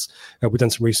 targets. We've done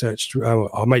some research.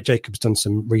 Our mate Jacob's done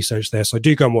some research there. So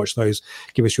do go and watch those.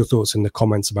 Give us your thoughts in the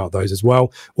comments about those as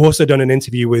well. Also done an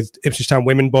interview with Ipswich Town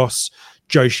women boss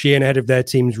Joe Sheehan ahead of their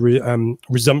team's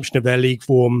resumption of their league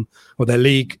form, or their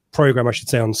league program, I should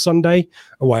say, on Sunday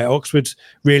away at Oxford.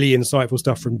 Really insightful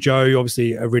stuff from Joe.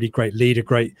 Obviously, a really great leader,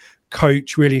 great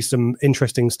coach. Really some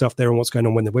interesting stuff there on what's going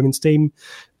on with the women's team.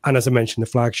 And as I mentioned, the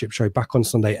flagship show back on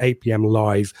Sunday, 8 p.m.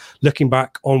 live. Looking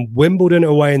back on Wimbledon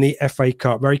away in the FA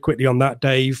Cup. Very quickly on that,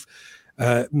 Dave.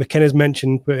 McKenna's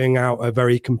mentioned putting out a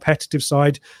very competitive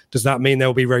side. Does that mean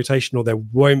there'll be rotation or there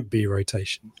won't be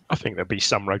rotation? I think there'll be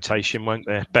some rotation, won't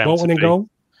there? Bolton in goal?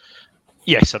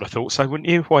 Yes, I'd have thought so, wouldn't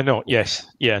you? Why not? Yes.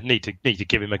 Yeah, need to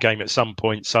give him a game at some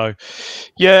point. So,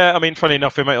 yeah, I mean, funny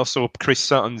enough, I saw Chris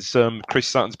Sutton's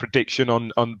prediction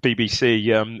on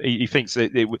BBC. He thinks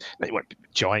that it won't be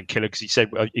a giant killer, because he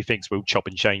said he thinks we'll chop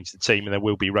and change the team and there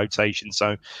will be rotation.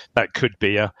 So that could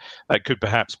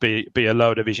perhaps be a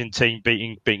lower division team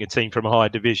beating a team from a higher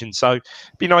division. So it'd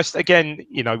be nice. Again,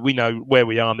 we know where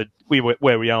we are in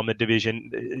the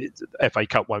division. FA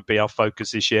Cup won't be our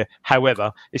focus this year.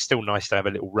 However, it's still nice to have a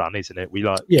little run, isn't it? We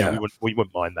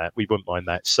wouldn't mind that. We wouldn't mind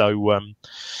that. So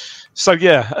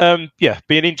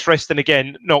being interesting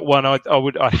again. Not one I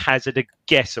hazard a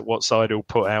guess at what side he'll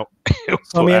put out.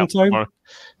 Sarmiento.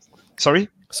 Sorry,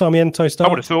 Sarmiento start.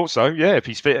 I would have thought so. Yeah, if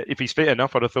he's fit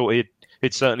enough, I'd have thought he'd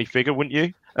certainly figure, wouldn't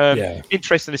you?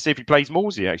 Interesting to see if he plays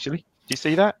Morsey. Actually, do you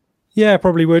see that? Yeah,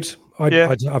 probably would. I'd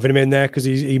have him in there because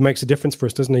he makes a difference for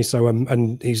us, doesn't he? So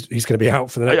and he's going to be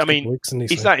out for the next couple weeks. Isn't he?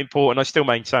 He's that important. I still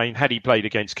maintain, had he played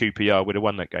against QPR, would have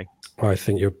won that game. I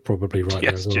think you're probably right.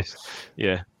 Yes, there as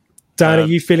well. Dan, are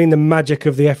you feeling the magic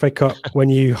of the FA Cup when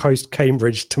you host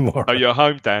Cambridge tomorrow? Oh, you're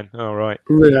home, Dan. All right.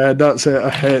 Yeah, that's it.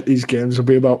 I hate these games. There'll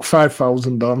be about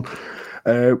 5,000 on.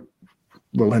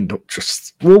 We'll end up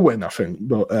we'll win, I think.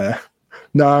 But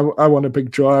no, I want a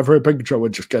big draw. Ever a big draw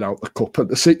would just get out the cup. But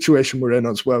the situation we're in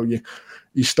as well,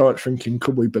 you start thinking,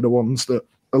 could we be the ones that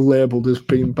are labelled as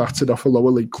being battered off a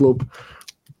lower league club?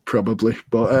 Probably,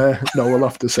 but no, we'll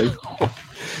have to see.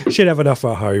 Should have enough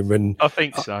at home, and I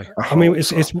think so. I mean,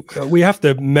 it's we have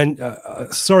to.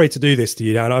 Sorry to do this to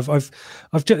you, Dan. I've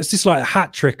just, it's just like a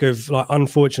hat trick of like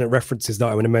unfortunate references that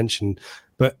I want to mention,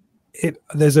 but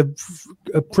there's a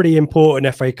pretty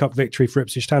important FA Cup victory for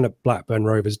Ipswich Town at Blackburn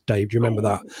Rovers. Dave, do you remember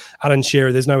that? Alan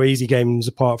Shearer. There's no easy games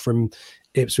apart from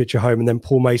Ipswich at home, and then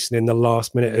Paul Mason in the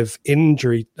last minute of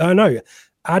injury. Oh no,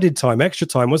 added time, extra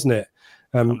time, wasn't it?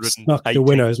 Snuck the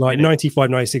winner. It was like 95,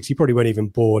 96. You probably weren't even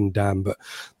born, Dan, but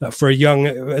for a young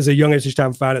Ipswich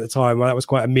Town fan at the time, that was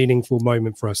quite a meaningful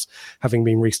moment for us, having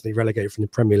been recently relegated from the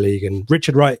Premier League. And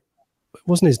Richard Wright, it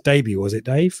wasn't his debut, was it,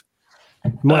 Dave?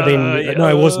 It might have been. No,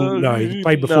 it wasn't. No, he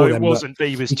played before then. It wasn't.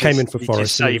 He came in for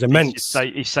Forest. It was immense.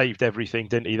 He saved everything,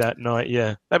 didn't he, that night?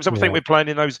 Yeah, that was. I think we're playing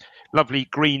in those lovely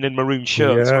green and maroon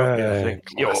shirts.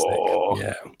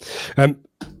 Yeah,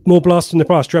 more blast from the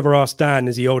past. Trevor asked Dan,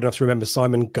 is he old enough to remember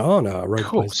Simon Garner? Of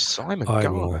course, Simon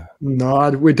Garner. No,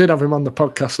 we did have him on the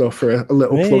podcast though for a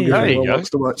little plug. If wants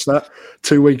to watch that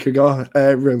 2 weeks ago.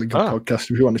 Really good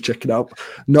podcast if you want to check it out.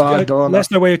 No, I don't.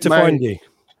 Let's know where to find you.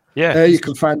 Yeah, you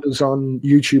can find us on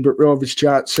YouTube at Rovers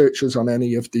Chat. Search us on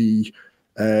any of the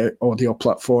audio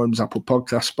platforms, Apple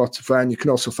Podcasts, Spotify, and you can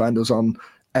also find us on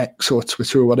X or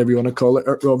Twitter or whatever you want to call it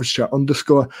at Rovers Chat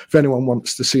 _. If anyone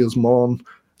wants to see us mourn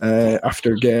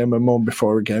after a game and mourn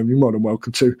before a game, you're more than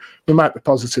welcome to. We might be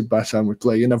positive by the time we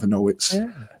play. You never know. It's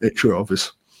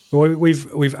Rovers. Well,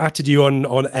 we've added you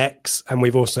on X, and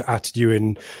we've also added you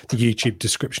in the YouTube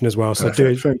description as well. So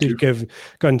do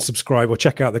go and subscribe or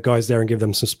check out the guys there and give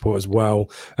them some support as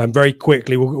well. Very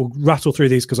quickly, we'll rattle through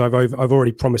these because I've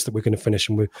already promised that we're going to finish,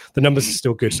 and the numbers are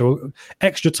still good. So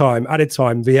extra time, added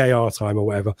time, VAR time, or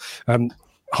whatever.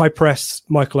 High press.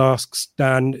 Michael asks,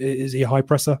 Dan, is he a high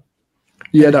presser?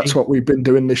 Yeah, that's what we've been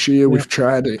doing this year. We've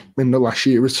tried it in the last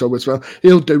year or so as well.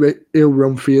 He'll do it. He'll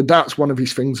run for you. That's one of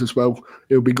his things as well.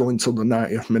 He'll be going till the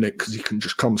 90th minute because he can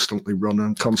just constantly run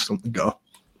and constantly go.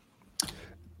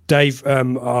 Dave,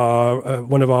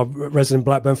 one of our resident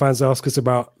Blackburn fans asked us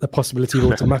about the possibility of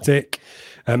automatic.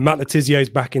 Matt Letizio's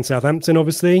back in Southampton,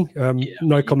 obviously.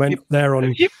 No comment there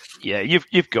on...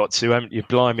 You've got to, haven't you?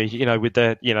 Blimey, with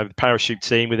the the parachute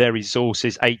team, with their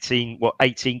resources, 18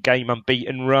 game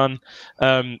unbeaten run,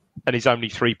 and he's only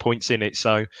 3 points in it.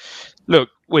 So, look,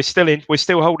 we're still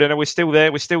holding, and we're still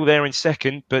there in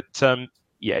second. But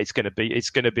it's going to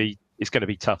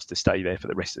be tough to stay there for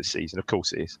the rest of the season. Of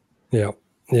course, it is. Yeah.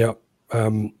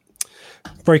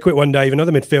 Very quick one, Dave.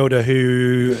 Another midfielder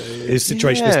who his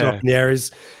situation is up in the air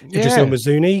is Idris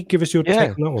El-Mazouni. Give us your take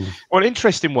on that one. Well,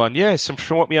 interesting one. Yeah,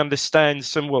 from what we understand,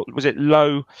 what was it,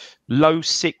 low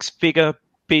six-figure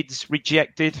bids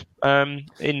rejected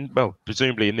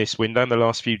presumably in this window in the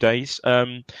last few days.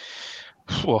 An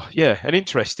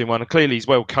interesting one. And clearly, he's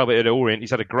well coveted at Orient.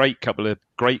 He's had a great couple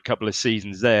of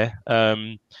seasons there.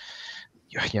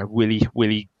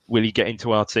 Will he get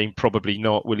into our team? Probably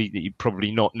not.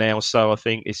 Probably not now. So I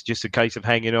think it's just a case of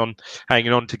hanging on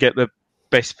to get the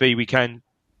best fee we can,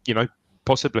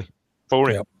 possibly for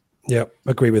him. Yeah,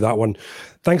 agree with that one.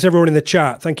 Thanks everyone in the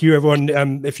chat. Thank you everyone.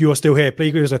 If you're still here,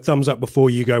 please give us a thumbs up before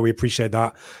you go. We appreciate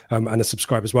that. And a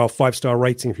subscribe as well. 5-star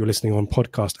rating if you're listening on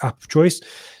podcast app of choice.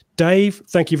 Dave,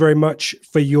 thank you very much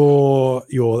for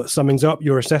your summings up,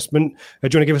 your assessment. Do you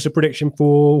want to give us a prediction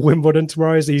for Wimbledon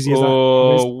tomorrow? As easy as that?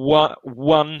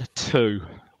 1-2.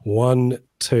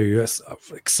 1-2. That's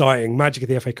exciting. Magic of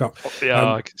the FA Cup.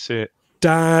 Yeah, I can see it.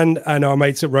 Dan and our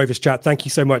mates at Rovers Chat, thank you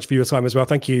so much for your time as well.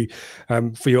 Thank you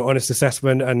for your honest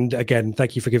assessment. And again,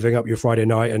 thank you for giving up your Friday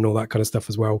night and all that kind of stuff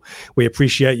as well. We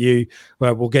appreciate you.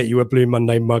 We'll get you a Blue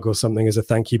Monday mug or something as a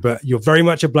thank you. But you're very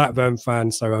much a Blackburn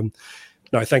fan. So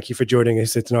no, thank you for joining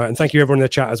us here tonight. And thank you everyone in the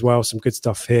chat as well. Some good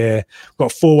stuff here. We've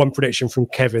got a 4-1 prediction from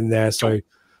Kevin there. So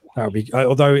that would be,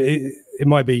 although it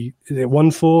might be, is it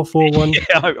 1-4, 4-1?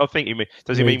 Yeah, I think he mean.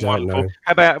 Does he mean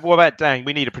 1-4? What about Dan?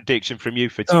 We need a prediction from you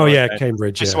for tonight. Oh yeah, Dan.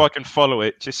 Cambridge. Just so I can follow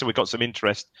it. Just so we've got some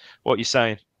interest. What are you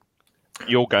saying?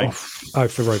 Your game.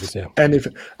 For Rovers, yeah. And if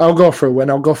I'll go for a win,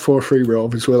 I'll go 4-3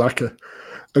 Rovers with like a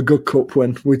good cup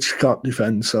win, which can't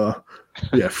defend. So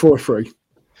yeah, 4-3.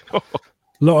 A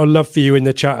lot of love for you in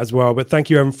the chat as well. But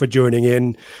thank you, everyone, for joining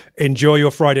in. Enjoy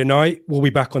your Friday night. We'll be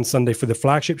back on Sunday for the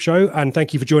flagship show. And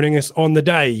thank you for joining us on the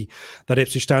day that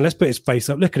Ipswich Town. Let's put his face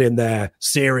up. Look at him there.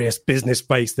 Serious business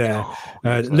face there.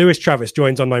 Lewis Travis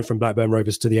joins on loan from Blackburn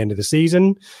Rovers to the end of the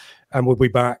season. And we'll be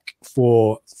back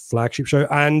for flagship show.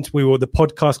 And the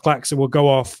podcast klaxon will go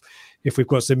off if we've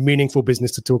got some meaningful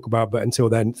business to talk about. But until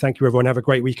then, thank you, everyone. Have a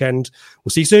great weekend.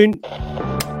 We'll see you soon.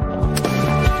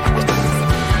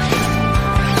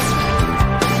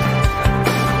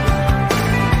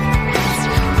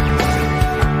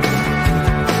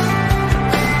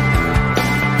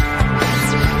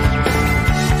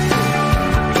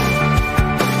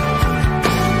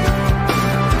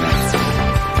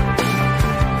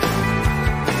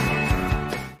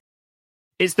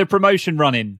 It's the promotion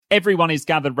run-in. Everyone is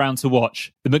gathered round to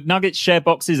watch. The McNuggets share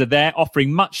boxes are there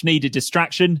offering much-needed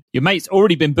distraction. Your mate's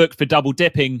already been booked for double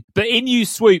dipping, but in you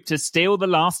swoop to steal the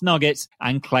last nugget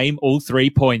and claim all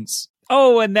 3 points.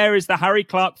 Oh, and there is the Harry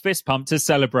Clark fist pump to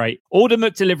celebrate. Order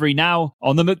McDelivery now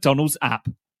on the McDonald's app.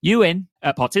 You in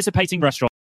at participating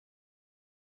restaurants.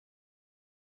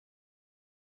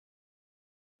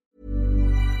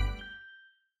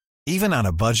 Even on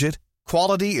a budget,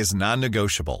 quality is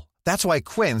non-negotiable. That's why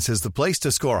Quince is the place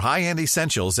to score high-end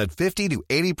essentials at 50 to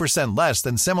 80% less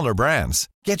than similar brands.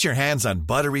 Get your hands on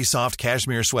buttery soft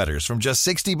cashmere sweaters from just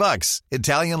 $60,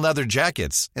 Italian leather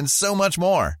jackets, and so much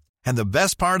more. And the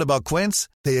best part about Quince,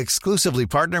 they exclusively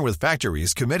partner with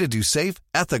factories committed to safe,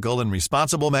 ethical, and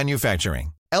responsible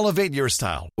manufacturing. Elevate your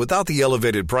style without the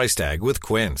elevated price tag with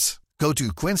Quince. Go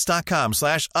to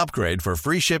quince.com/upgrade for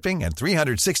free shipping and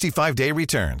 365-day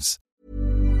returns.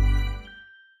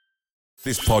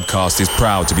 This podcast is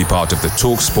proud to be part of the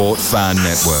TalkSport Fan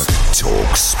Network.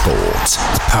 TalkSport.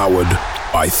 Powered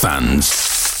by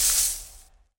fans.